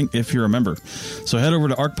recording if you're a member. So head over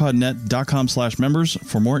to arcpodnet.com/members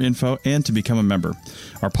for more info and to become a member.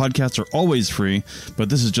 Our podcasts are always free, but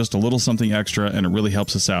this is just a little something extra and it really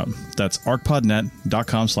helps us out. That's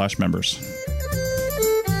arcpodnet.com/members.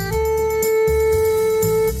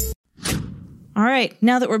 All right,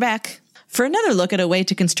 now that we're back, for another look at a way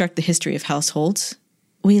to construct the history of households,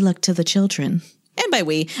 we look to the children. And by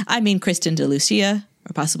we, I mean Kristen DeLucia,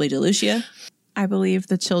 or possibly DeLucia. I believe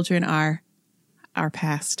the children are our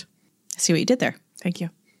past. I see what you did there. Thank you.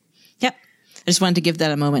 Yep. I just wanted to give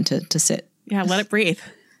that a moment to sit. Yeah, let it breathe.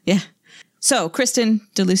 Yeah. So Kristen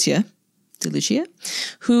DeLucia,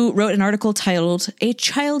 who wrote an article titled A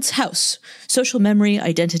Child's House, Social Memory,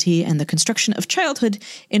 Identity, and the Construction of Childhood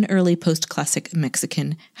in Early Post-Classic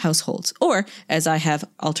Mexican Households. Or, as I have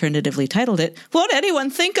alternatively titled it, Won't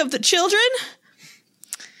Anyone Think of the Children?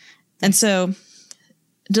 And so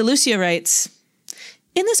DeLucia writes,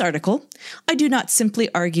 in this article, I do not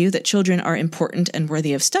simply argue that children are important and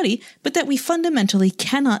worthy of study, but that we fundamentally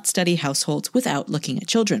cannot study households without looking at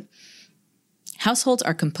children. Households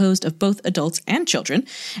are composed of both adults and children,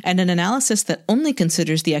 and an analysis that only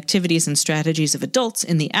considers the activities and strategies of adults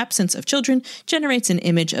in the absence of children generates an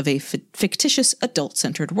image of a fictitious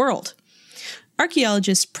adult-centered world.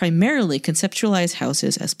 Archaeologists primarily conceptualize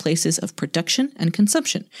houses as places of production and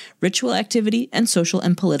consumption, ritual activity, and social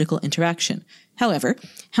and political interaction. However,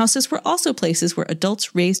 houses were also places where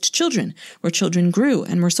adults raised children, where children grew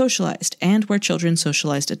and were socialized, and where children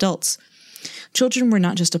socialized adults. Children were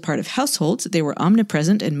not just a part of households, they were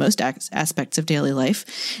omnipresent in most aspects of daily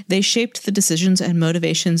life. They shaped the decisions and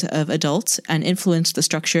motivations of adults and influenced the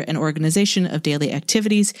structure and organization of daily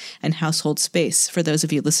activities and household space. For those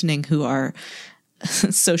of you listening who are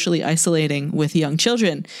socially isolating with young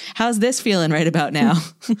children, how's this feeling right about now?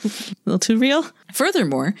 A little too real?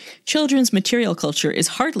 Furthermore, children's material culture is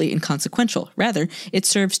hardly inconsequential. Rather, it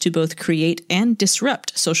serves to both create and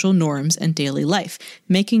disrupt social norms and daily life,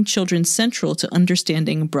 making children central to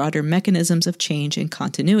understanding broader mechanisms of change and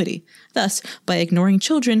continuity. Thus, by ignoring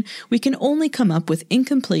children, we can only come up with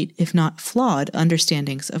incomplete, if not flawed,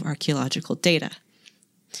 understandings of archaeological data.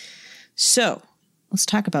 So, let's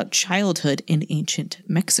talk about childhood in ancient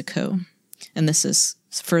Mexico. And this is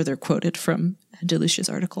further quoted from DeLucia's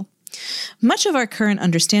article. Much of our current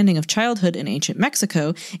understanding of childhood in ancient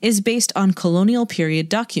Mexico is based on colonial period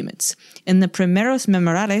documents. In the Primeros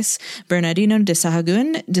Memoriales, Bernardino de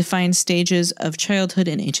Sahagún defines stages of childhood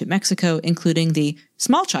in ancient Mexico, including the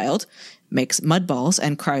small child makes mud balls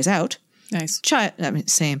and cries out. Nice.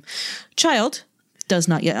 Same. Child does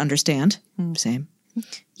not yet understand. Same.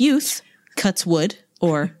 Youth cuts wood,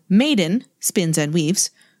 or maiden spins and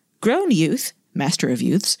weaves. Grown youth, master of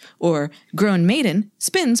youths, or grown maiden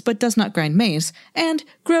spins but does not grind maize, and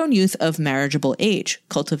grown youth of marriageable age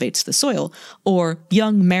cultivates the soil, or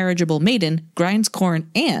young marriageable maiden grinds corn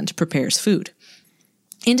and prepares food.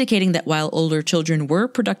 Indicating that while older children were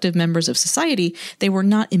productive members of society, they were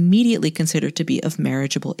not immediately considered to be of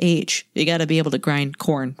marriageable age. You got to be able to grind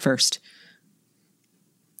corn first.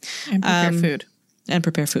 And prepare food. And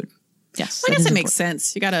prepare food. Yes. Well, I guess it makes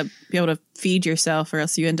sense. You got to be able to feed yourself or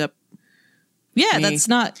else you end up. Yeah, that's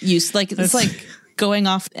not use. Like, it's like going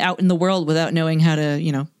off out in the world without knowing how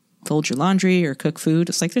to, fold your laundry or cook food.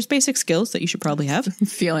 It's like there's basic skills that you should probably have. I'm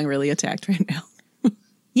feeling really attacked right now.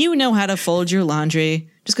 You know how to fold your laundry.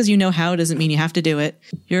 Just because you know how doesn't mean you have to do it.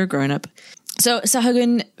 You're a grown up. So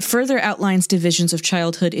Sahagún further outlines divisions of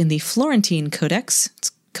childhood in the Florentine Codex.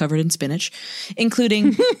 It's covered in spinach,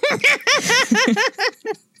 including...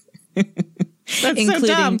 That's so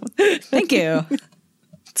dumb. Thank you.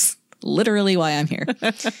 It's literally why I'm here.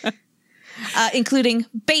 Including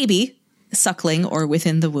baby, suckling or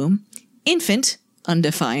within the womb, infant,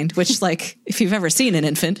 undefined, which, like, if you've ever seen an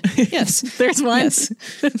infant, yes. There's one. Yes.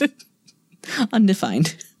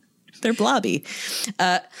 Undefined. They're blobby.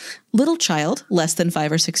 Little child, less than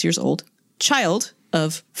 5 or 6 years old, child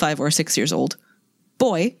of 5 or 6 years old,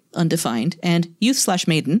 boy, undefined, and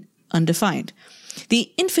youth/maiden, undefined.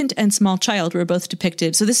 The infant and small child were both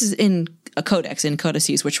depicted. So this is in a codex, in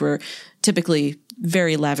codices, which were typically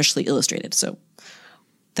very lavishly illustrated. So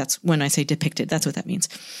that's when I say depicted, that's what that means.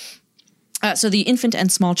 So the infant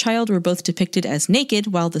and small child were both depicted as naked,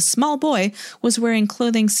 while the small boy was wearing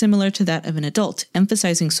clothing similar to that of an adult,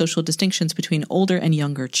 emphasizing social distinctions between older and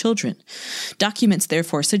younger children. Documents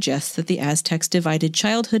therefore suggest that the Aztecs divided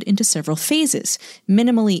childhood into several phases: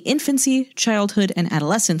 minimally infancy, childhood, and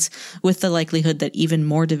adolescence, with the likelihood that even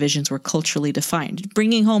more divisions were culturally defined,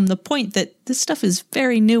 bringing home the point that this stuff is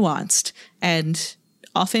very nuanced, and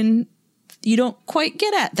often you don't quite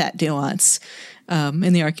get at that nuance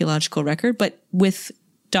in the archaeological record, but with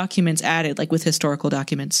documents added, like with historical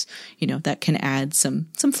documents, that can add some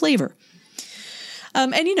flavor.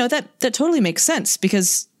 And that totally makes sense,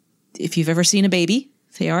 because if you've ever seen a baby,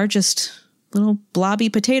 they are just little blobby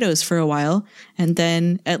potatoes for a while. And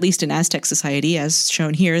then, at least in Aztec society, as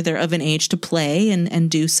shown here, they're of an age to play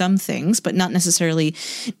and do some things, but not necessarily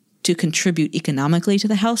to contribute economically to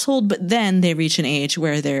the household. But then they reach an age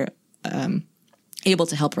where they're able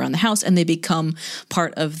to help around the house, and they become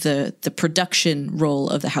part of the production role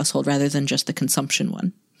of the household rather than just the consumption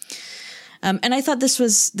one. And I thought this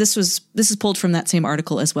is pulled from that same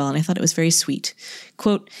article as well, and I thought it was very sweet.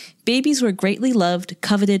 Quote, "Babies were greatly loved,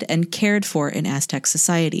 coveted, and cared for in Aztec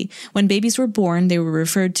society. When babies were born, they were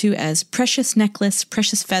referred to as precious necklace,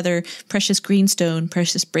 precious feather, precious greenstone,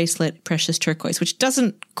 precious bracelet, precious turquoise," which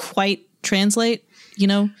doesn't quite translate, It's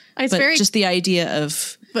but very, just the idea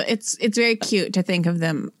of... But it's very cute to think of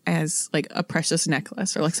them as like a precious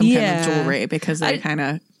necklace or like some kind of jewelry, because they kind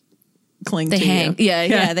of cling to hang, you.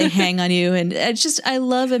 Yeah, they hang on you. And it's just, I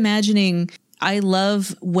love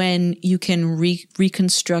when you can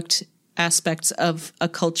reconstruct aspects of a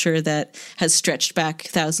culture that has stretched back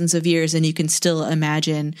thousands of years, and you can still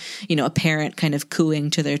imagine, a parent kind of cooing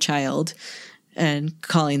to their child and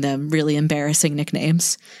calling them really embarrassing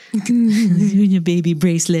nicknames. Your baby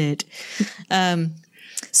bracelet.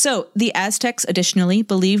 So the Aztecs additionally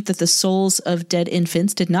believed that the souls of dead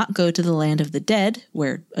infants did not go to the land of the dead,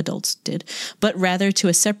 where adults did, but rather to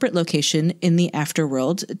a separate location in the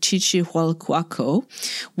afterworld, Chichihualcoaco,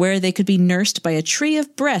 where they could be nursed by a tree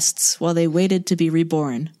of breasts while they waited to be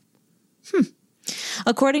reborn.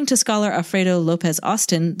 According to scholar Alfredo Lopez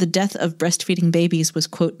Austin, the death of breastfeeding babies was,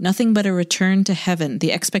 quote, "nothing but a return to heaven,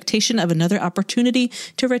 the expectation of another opportunity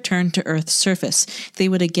to return to Earth's surface. They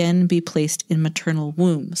would again be placed in maternal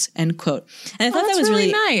wombs," end quote. And I thought that was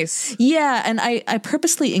really nice. Yeah, and I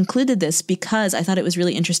purposely included this because I thought it was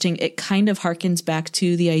really interesting. It kind of harkens back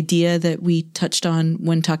to the idea that we touched on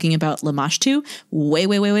when talking about Lamashtu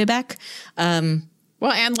way back. And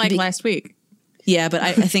last week. Yeah, but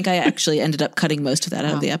I think I actually ended up cutting most of that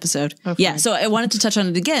out of the episode. Okay. Yeah, so I wanted to touch on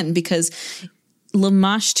it again because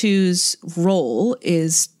Lamashtu's role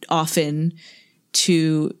is often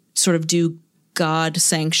to sort of do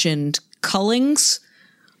God-sanctioned cullings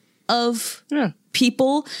of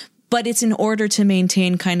people, but it's in order to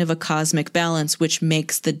maintain kind of a cosmic balance, which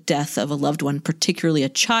makes the death of a loved one, particularly a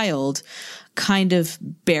child, kind of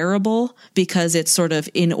bearable, because it's sort of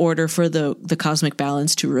in order for the cosmic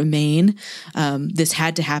balance to remain. This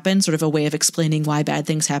had to happen, sort of a way of explaining why bad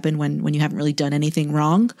things happen when you haven't really done anything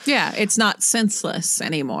wrong. Yeah, it's not senseless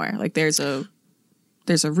anymore. Like there's a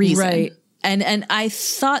reason. Right. And I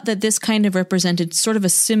thought that this kind of represented sort of a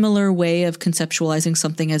similar way of conceptualizing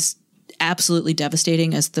something as absolutely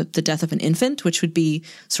devastating as the death of an infant, which would be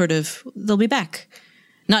sort of, they'll be back.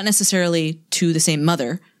 Not necessarily to the same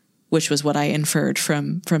mother, which was what I inferred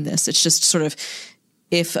from this. It's just sort of,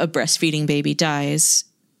 if a breastfeeding baby dies,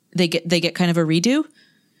 they get kind of a redo.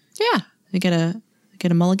 Yeah. They get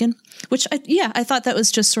a mulligan, which I thought that was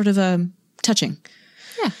just sort of touching.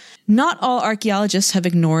 Yeah. Not all archaeologists have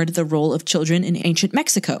ignored the role of children in ancient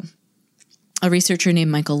Mexico. A researcher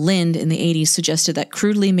named Michael Lind in the 80s suggested that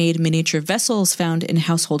crudely made miniature vessels found in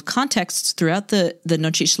household contexts throughout the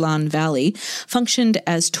Nochixtlan Valley functioned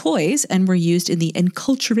as toys and were used in the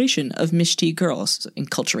enculturation of Mixte girls. So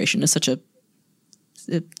enculturation is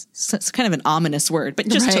it's kind of an ominous word, but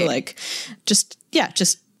just to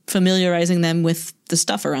just familiarizing them with the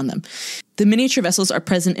stuff around them. The miniature vessels are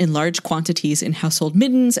present in large quantities in household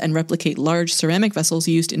middens and replicate large ceramic vessels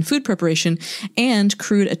used in food preparation and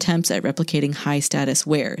crude attempts at replicating high-status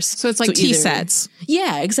wares. So it's like tea sets.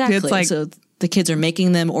 Yeah, exactly. It's like, so the kids are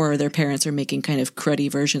making them, or their parents are making kind of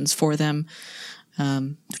cruddy versions for them.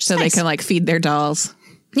 So they can like feed their dolls.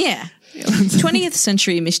 Yeah. 20th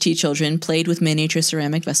century Mixte children played with miniature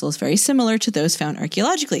ceramic vessels very similar to those found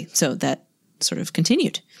archaeologically. So that sort of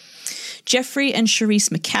continued. Jeffrey and Charisse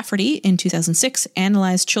McCafferty in 2006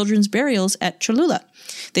 analyzed children's burials at Cholula.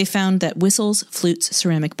 They found that whistles, flutes,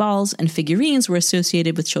 ceramic balls, and figurines were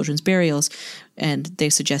associated with children's burials, and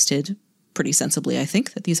they suggested, pretty sensibly I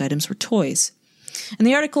think, that these items were toys. And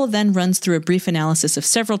the article then runs through a brief analysis of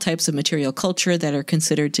several types of material culture that are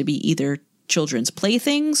considered to be either children's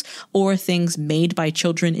playthings or things made by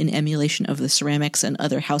children in emulation of the ceramics and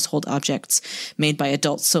other household objects made by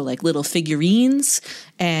adults. So like little figurines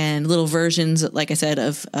and little versions, like I said,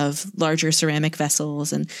 of larger ceramic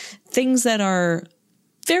vessels and things that are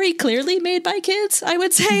very clearly made by kids, I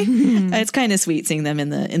would say. It's kind of sweet seeing them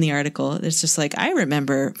in the article. It's just like, I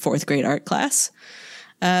remember 4th grade art class.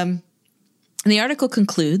 And the article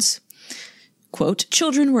concludes, quote,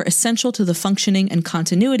 children were essential to the functioning and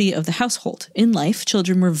continuity of the household. In life,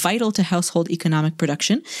 children were vital to household economic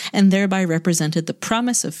production and thereby represented the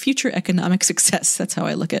promise of future economic success. That's how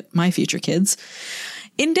I look at my future kids.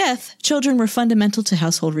 In death, children were fundamental to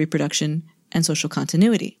household reproduction and social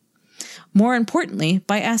continuity. More importantly,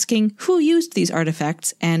 by asking who used these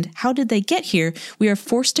artifacts and how did they get here, we are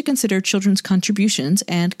forced to consider children's contributions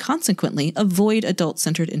and, consequently, avoid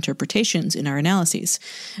adult-centered interpretations in our analyses.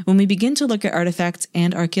 When we begin to look at artifacts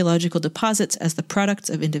and archaeological deposits as the products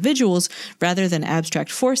of individuals rather than abstract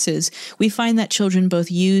forces, we find that children both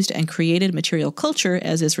used and created material culture,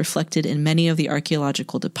 as is reflected in many of the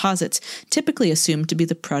archaeological deposits, typically assumed to be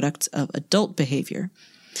the products of adult behavior.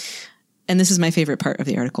 And this is my favorite part of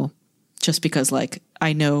the article. Just because, like,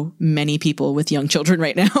 I know many people with young children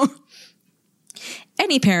right now.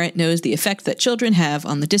 Any parent knows the effect that children have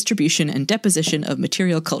on the distribution and deposition of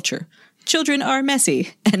material culture. Children are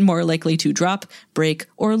messy and more likely to drop, break,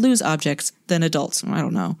 or lose objects than adults. I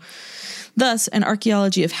don't know. Thus, an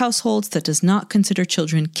archaeology of households that does not consider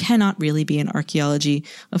children cannot really be an archaeology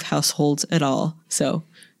of households at all. So,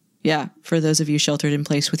 yeah, for those of you sheltered in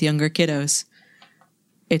place with younger kiddos,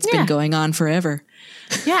 it's been going on forever.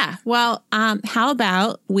 Yeah. Well, how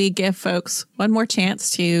about we give folks one more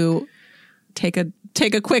chance to take a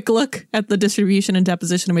quick look at the distribution and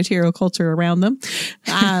deposition of material culture around them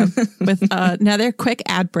with another quick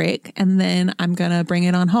ad break, and then I'm going to bring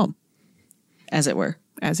it on home. As it were.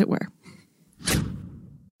 As it were.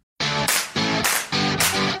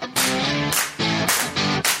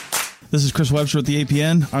 This is Chris Webster at the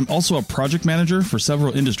APN. I'm also a project manager for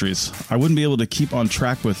several industries. I wouldn't be able to keep on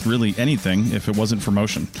track with really anything if it wasn't for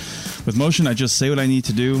Motion. With Motion, I just say what I need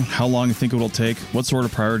to do, how long I think it will take, what sort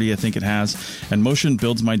of priority I think it has, and Motion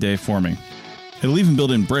builds my day for me. It'll even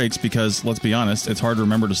build in breaks because, let's be honest, it's hard to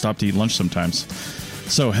remember to stop to eat lunch sometimes.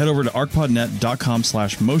 So head over to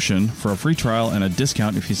arcpodnet.com/motion for a free trial and a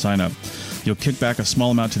discount if you sign up. You'll kick back a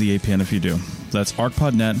small amount to the APN if you do. That's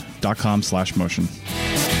arcpodnet.com/motion.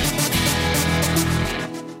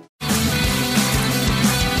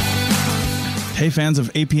 Hey fans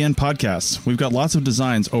of APN podcasts, we've got lots of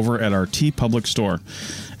designs over at our TeePublic store.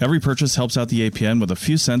 Every purchase helps out the APN with a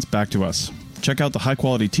few cents back to us. Check out the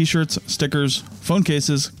high-quality t-shirts, stickers, phone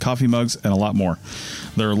cases, coffee mugs, and a lot more.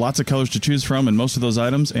 There are lots of colors to choose from in most of those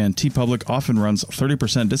items, and TeePublic often runs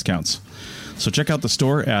 30% discounts. So check out the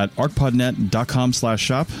store at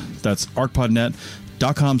arcpodnet.com/shop. That's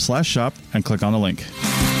arcpodnet.com/shop, and click on the link.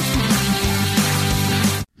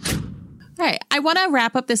 All right. I want to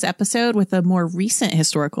wrap up this episode with a more recent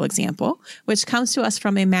historical example, which comes to us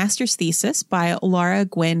from a master's thesis by Laura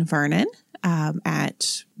Gwynne Vernon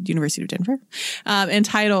at University of Denver,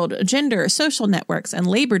 entitled Gender, Social Networks, and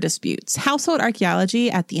Labor Disputes, Household Archaeology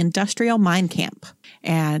at the Industrial Mine Camp.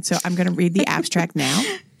 And so I'm going to read the abstract now.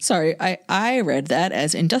 Sorry, I read that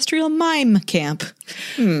as Industrial Mime Camp.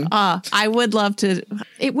 I would love to.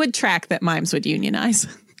 It would track that mimes would unionize.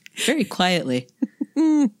 Very quietly.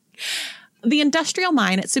 The industrial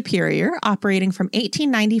mine at Superior, operating from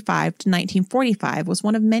 1895 to 1945, was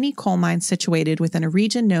one of many coal mines situated within a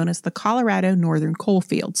region known as the Colorado Northern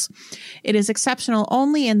Coalfields. It is exceptional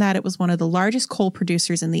only in that it was one of the largest coal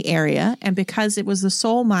producers in the area, and because it was the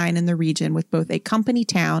sole mine in the region with both a company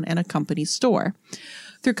town and a company store.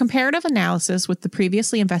 Through comparative analysis with the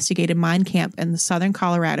previously investigated mine camp in the southern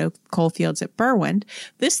Colorado coalfields at Berwind,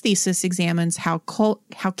 this thesis examines how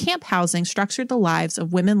camp housing structured the lives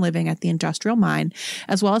of women living at the industrial mine,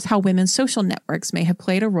 as well as how women's social networks may have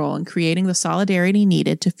played a role in creating the solidarity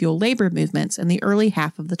needed to fuel labor movements in the early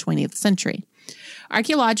half of the 20th century.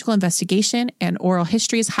 Archaeological investigation and oral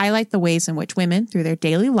histories highlight the ways in which women, through their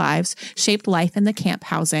daily lives, shaped life in the camp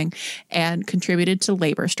housing and contributed to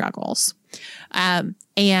labor struggles. And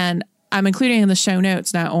I'm including in the show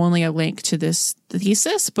notes not only a link to this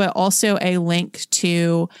thesis, but also a link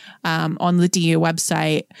to, on the DU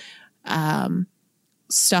website,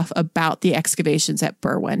 stuff about the excavations at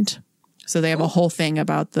Berwind. So they have a whole thing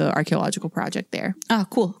about the archaeological project there. Oh,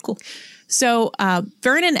 cool. So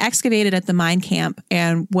Vernon excavated at the mine camp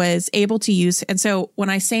and was able to use, and so when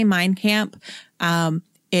I say mine camp,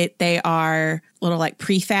 they are little like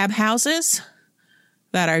prefab houses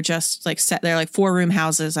that are just like set. They're like 4-room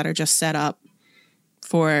houses that are just set up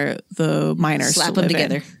for the miners. Slap to them live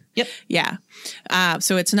together. in. Yep. Yeah.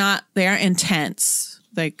 So it's not, they aren't intense.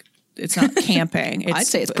 Like it's not camping. I'd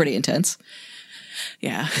say it's pretty intense.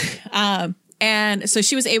 Yeah. And so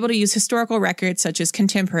she was able to use historical records such as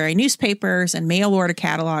contemporary newspapers and mail order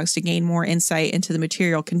catalogs to gain more insight into the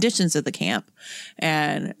material conditions of the camp.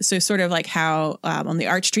 And so sort of like how on the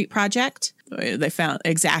Arch Street Project, they found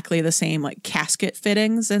exactly the same like casket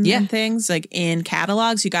fittings and things like in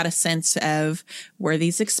catalogs. You got a sense of, were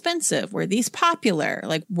these expensive? Were these popular?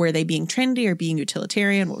 Like, were they being trendy or being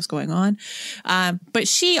utilitarian? What was going on? But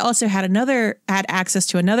she also had access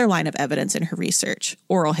to another line of evidence in her research,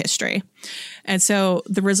 oral history. And so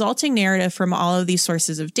the resulting narrative from all of these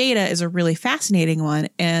sources of data is a really fascinating one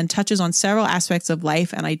and touches on several aspects of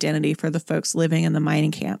life and identity for the folks living in the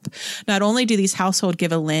mining camp. Not only do these households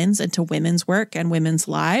give a lens into women's work and women's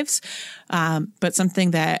lives, but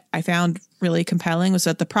something that I found really compelling was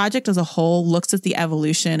that the project as a whole looks at the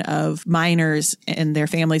evolution of miners and their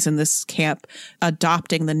families in this camp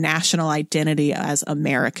adopting the national identity as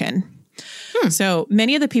American. So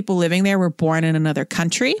many of the people living there were born in another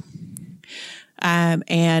country.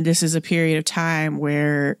 And this is a period of time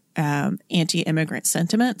where anti-immigrant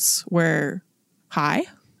sentiments were high,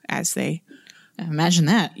 as they imagine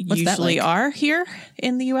that. What's usually that like? are here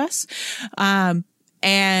in the U.S. And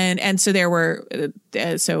so there were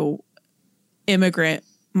immigrant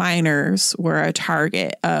miners were a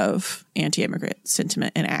target of anti-immigrant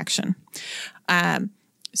sentiment and action.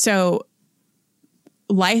 So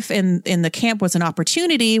life in the camp was an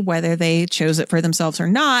opportunity, whether they chose it for themselves or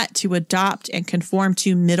not, to adopt and conform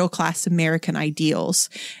to middle-class American ideals,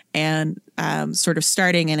 and sort of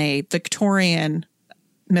starting in a Victorian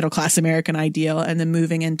middle-class American ideal and then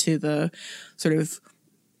moving into the sort of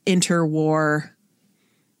interwar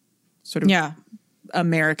sort of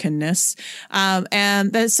Americanness.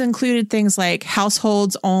 And this included things like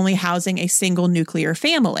households only housing a single nuclear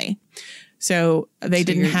family. So they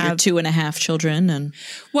didn't have 2.5 children, and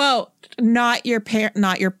not your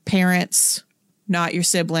parents, not your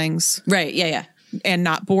siblings, right? Yeah. And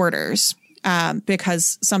not boarders.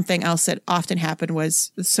 Because something else that often happened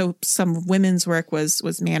was, so some women's work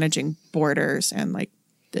was managing boarders and like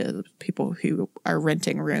the people who are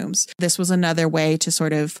renting rooms. This was another way to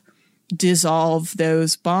sort of dissolve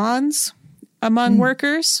those bonds among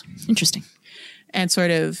workers. Interesting. And sort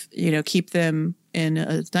of, keep them in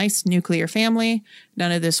a nice nuclear family.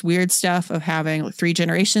 None of this weird stuff of having like 3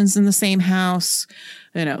 generations in the same house,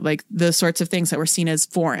 like the sorts of things that were seen as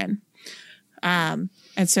foreign. And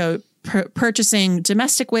so purchasing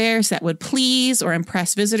domestic wares that would please or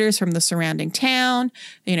impress visitors from the surrounding town.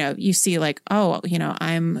 You see like,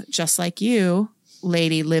 I'm just like you,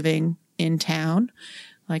 lady living in town.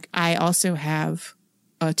 Like I also have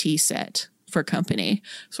a tea set for company,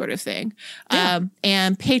 sort of thing. Yeah.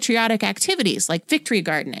 And patriotic activities like victory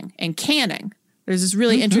gardening and canning. There's this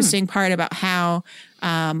really interesting part about how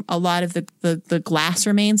a lot of the glass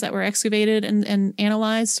remains that were excavated and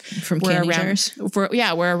analyzed from canning jars. Were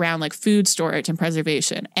around like food storage and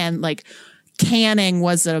preservation, and like canning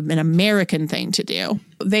was an American thing to do.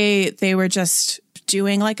 They were just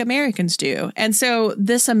doing like Americans do. And so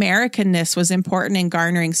this Americanness was important in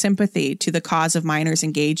garnering sympathy to the cause of miners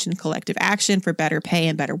engaged in collective action for better pay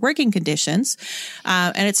and better working conditions.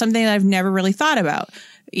 And it's something that I've never really thought about,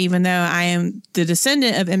 even though I am the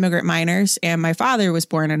descendant of immigrant miners and my father was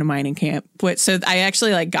born in a mining camp. So I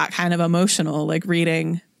actually like got kind of emotional, like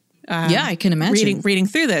reading. I can imagine reading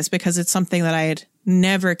through this, because it's something that I had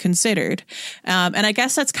never considered. And I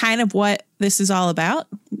guess that's kind of what this is all about.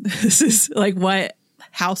 This is like what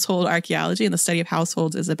household archaeology and the study of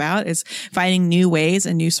households is about, is finding new ways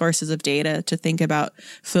and new sources of data to think about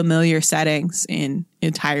familiar settings in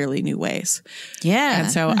entirely new ways. Yeah.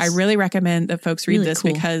 And so I really recommend that folks read this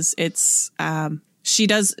because it's, I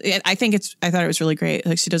thought it was really great.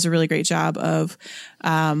 Like she does a really great job of,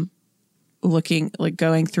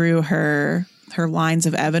 going through her lines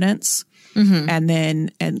of evidence. And then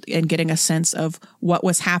and getting a sense of what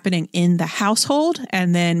was happening in the household,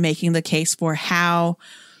 and then making the case for how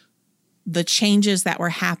the changes that were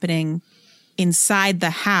happening inside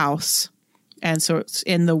the house, and so it's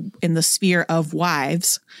in the sphere of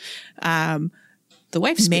wives, the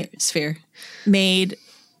wife sphere made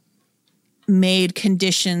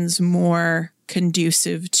conditions more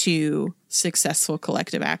conducive to successful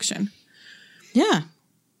collective action. Yeah.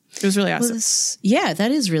 It was really awesome.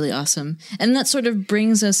 That is really awesome. And that sort of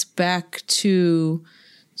brings us back to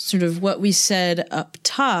sort of what we said up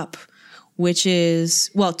top, which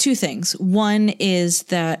is, 2 things. One is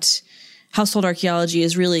that household archaeology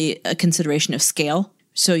is really a consideration of scale.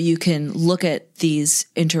 So you can look at these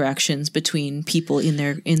interactions between people in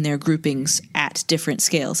their groupings at different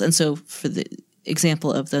scales. And so for the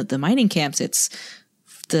example of the mining camps, it's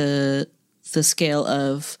the scale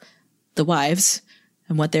of the wives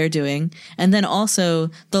and what they're doing, and then also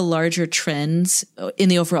the larger trends in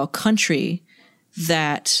the overall country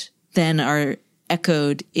that then are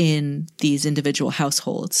echoed in these individual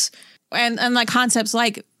households. And like concepts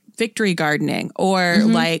like victory gardening or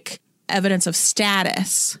like evidence of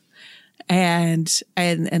status and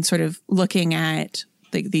sort of looking at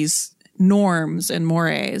these norms and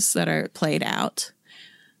mores that are played out.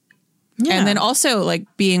 Yeah. And then also like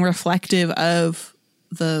being reflective of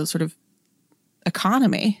the sort of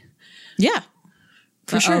economy. Yeah,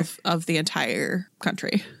 for sure. Of the entire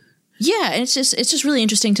country. Yeah. And it's just really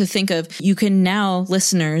interesting to think of. You can now,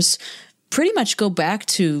 listeners, pretty much go back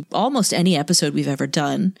to almost any episode we've ever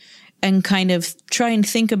done and kind of try and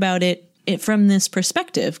think about it from this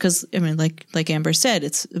perspective. Because, I mean, like Amber said,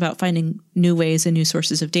 it's about finding new ways and new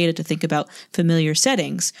sources of data to think about familiar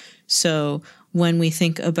settings. So when we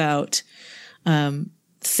think about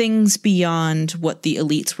things beyond what the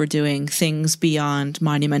elites were doing, things beyond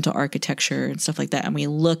monumental architecture and stuff like that, and we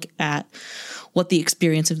look at what the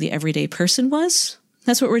experience of the everyday person was,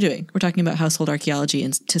 that's what we're doing. We're talking about household archaeology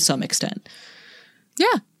to some extent.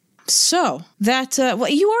 Yeah. So that, well,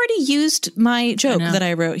 you already used my joke that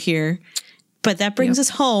I wrote here, but that brings us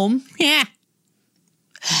home. Yeah.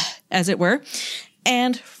 As it were,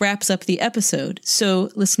 and wraps up the episode.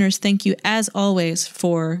 So listeners, thank you as always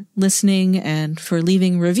for listening and for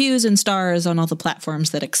leaving reviews and stars on all the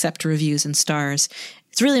platforms that accept reviews and stars.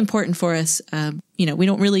 It's really important for us. We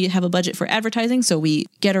don't really have a budget for advertising, so we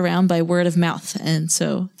get around by word of mouth. And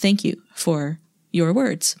so thank you for your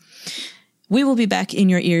words. We will be back in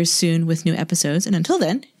your ears soon with new episodes. And until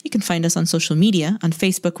then, you can find us on social media. On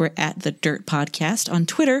Facebook, we're at The Dirt Podcast. On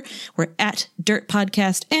Twitter, we're at Dirt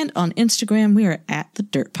Podcast. And on Instagram, we are at The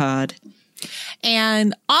Dirt Pod.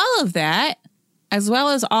 And all of that, as well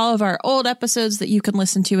as all of our old episodes that you can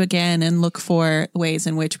listen to again and look for ways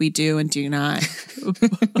in which we do and do not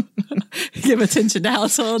give attention to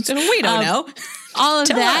households. We don't know. All of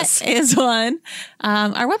that is on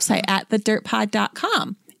our website at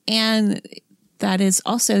thedirtpod.com. And that is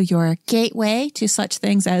also your gateway to such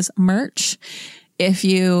things as merch. If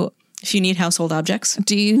you need household objects.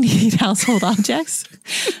 Do you need household objects?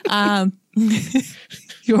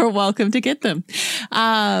 You're welcome to get them.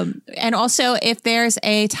 And also, if there's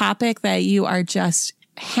a topic that you are just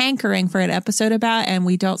hankering for an episode about and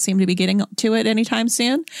we don't seem to be getting to it anytime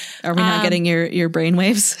soon. Are we not getting your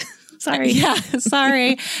brainwaves? Sorry. Yeah,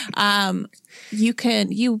 sorry. You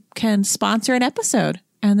can sponsor an episode.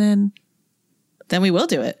 And then we will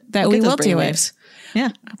do it. We will do it. Yeah.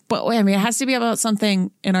 But I mean, it has to be about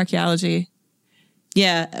something in archaeology.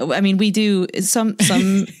 Yeah. I mean, we do some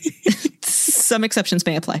exceptions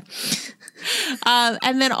may apply.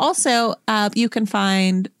 And then also you can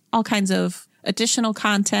find all kinds of additional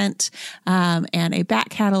content and a back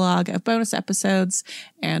catalog of bonus episodes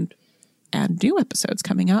and new episodes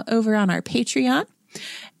coming out over on our Patreon.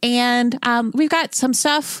 And we've got some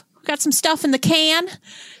stuff. We've got some stuff in the pipeline,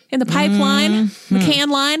 the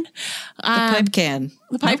can line. The pipe can.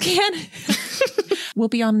 The pipe can. We'll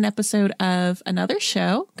be on an episode of another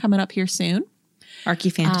show coming up here soon.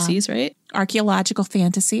 Archae-Fantasies, right? Archaeological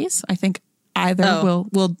Fantasies. I think either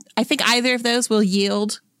of those will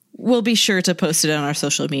yield. We'll be sure to post it on our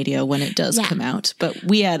social media when it does come out. But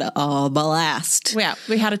we had a blast. Yeah,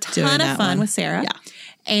 we had a ton of fun with Sarah. Yeah.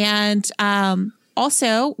 And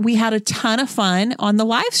also, we had a ton of fun on the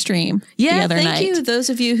live stream the other night. Thank you, those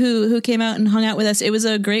of you who came out and hung out with us. It was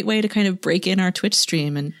a great way to kind of break in our Twitch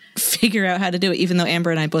stream and figure out how to do it, even though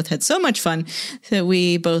Amber and I both had so much fun that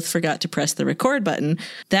we both forgot to press the record button.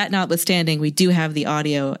 That notwithstanding, we do have the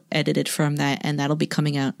audio edited from that, and that'll be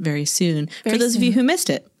coming out very soon for those of you who missed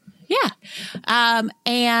it. Yeah.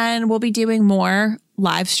 And we'll be doing more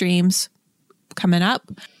live streams coming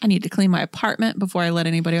up. I need to clean my apartment before I let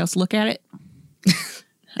anybody else look at it.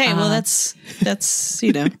 Hey, well, that's it's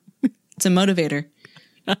a motivator.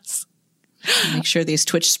 Yes. Make sure these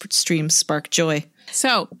Twitch streams spark joy.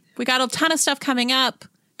 So we got a ton of stuff coming up,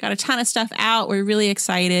 got a ton of stuff out. We're really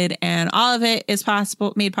excited, and all of it is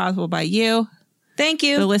made possible by you. Thank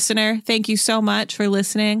you, the listener. Thank you so much for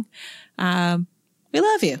listening. We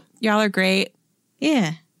love you. Y'all are great.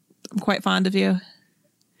 Yeah, I'm quite fond of you.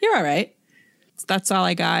 You're all right. That's all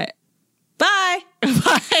I got. Bye.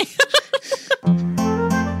 Bye.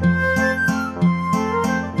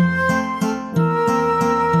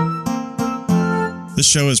 This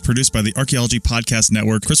show is produced by the Archaeology Podcast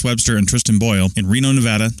Network, Chris Webster and Tristan Boyle in Reno,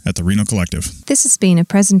 Nevada at the Reno Collective. This has been a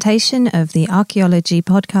presentation of the Archaeology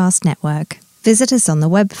Podcast Network. Visit us on the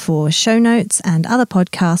web for show notes and other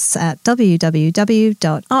podcasts at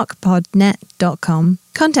www.archpodnet.com.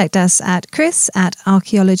 Contact us at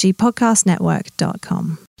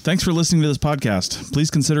chris@archaeologypodcastnetwork.com. Thanks for listening to this podcast. Please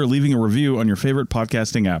consider leaving a review on your favorite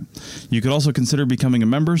podcasting app. You could also consider becoming a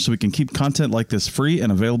member so we can keep content like this free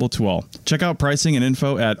and available to all. Check out pricing and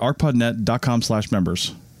info at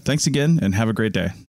archpodnet.com/members. Thanks again and have a great day.